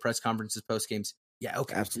coverage and all the press conferences, post games? Yeah,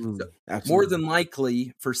 okay. Absolutely. More than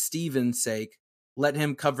likely, for Steven's sake, let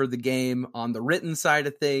him cover the game on the written side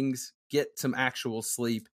of things, get some actual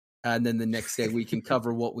sleep, and then the next day we can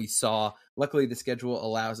cover what we saw. Luckily, the schedule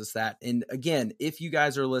allows us that. And again, if you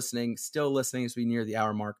guys are still listening as we near the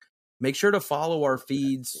hour mark, make sure to follow our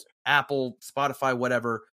feeds, Apple, Spotify,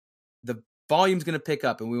 whatever. The volume's going to pick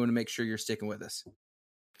up, and we want to make sure you're sticking with us.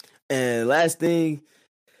 And last thing,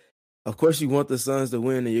 of course, you want the Suns to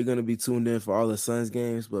win, and you're going to be tuned in for all the Suns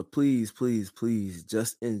games. But please, please, please,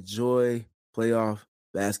 just enjoy playoff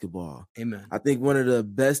basketball. Amen. I think one of the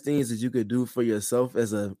best things that you could do for yourself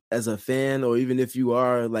as a fan, or even if you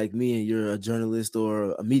are like me and you're a journalist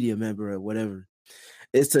or a media member or whatever,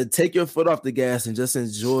 is to take your foot off the gas and just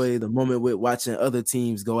enjoy the moment with watching other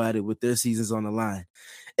teams go at it with their seasons on the line.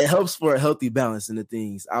 It helps for a healthy balance in the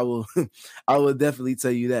things. I will definitely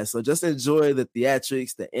tell you that. So just enjoy the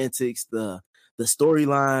theatrics, the antics, the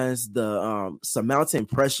storylines, the surmounting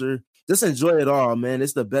pressure. Just enjoy it all, man.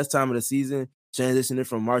 It's the best time of the season. Transitioning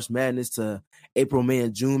from March Madness to April, May,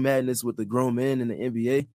 and June Madness with the grown men in the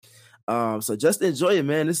NBA. So just enjoy it,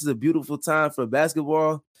 man. This is a beautiful time for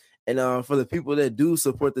basketball. And for the people that do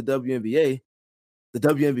support the WNBA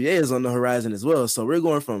is on the horizon as well. So we're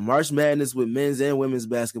going from March Madness with men's and women's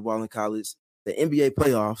basketball in college, the NBA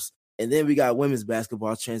playoffs, and then we got women's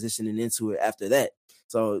basketball transitioning into it after that.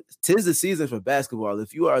 So 'tis the season for basketball.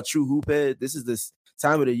 If you are a true hoop head, this is the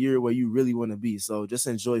time of the year where you really want to be. So just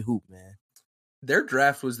enjoy hoop, man. Their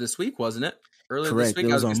draft was this week, wasn't it? Earlier Correct. This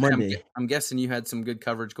week. It was on Monday. I'm guessing you had some good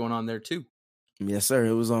coverage going on there too. Yes, sir.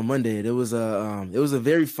 It was on Monday. It was a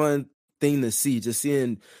very fun thing to see, just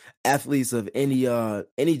seeing athletes of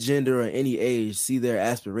any gender or any age see their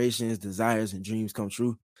aspirations, desires, and dreams come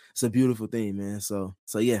true. It's a beautiful thing, man. So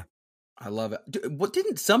yeah. I love it.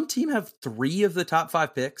 Didn't some team have 3 of the top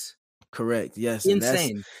 5 picks? Correct. Yes.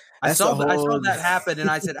 Insane. I saw that happen, and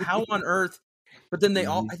I said, "How on earth?" But then they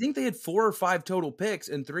all—I think they had 4 or 5 total picks,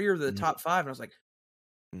 and 3 are the top 5. And I was like,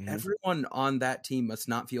 everyone on that team must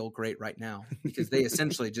not feel great right now because they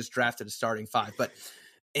essentially just drafted a starting 5. But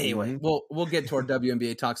Anyway, we'll get to our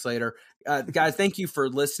WNBA talks later. Guys, thank you for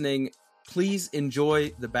listening. Please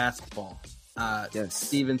enjoy the basketball. Yes.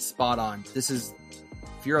 Steven's spot on.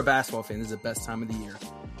 If you're a basketball fan, this is the best time of the year.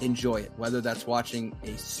 Enjoy it. Whether that's watching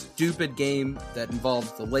a stupid game that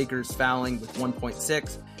involves the Lakers fouling with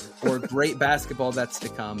 1.6 or great basketball that's to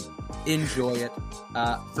come, enjoy it.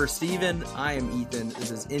 For Steven, I am Ethan.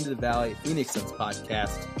 This is Into the Valley, Phoenix Suns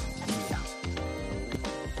podcast.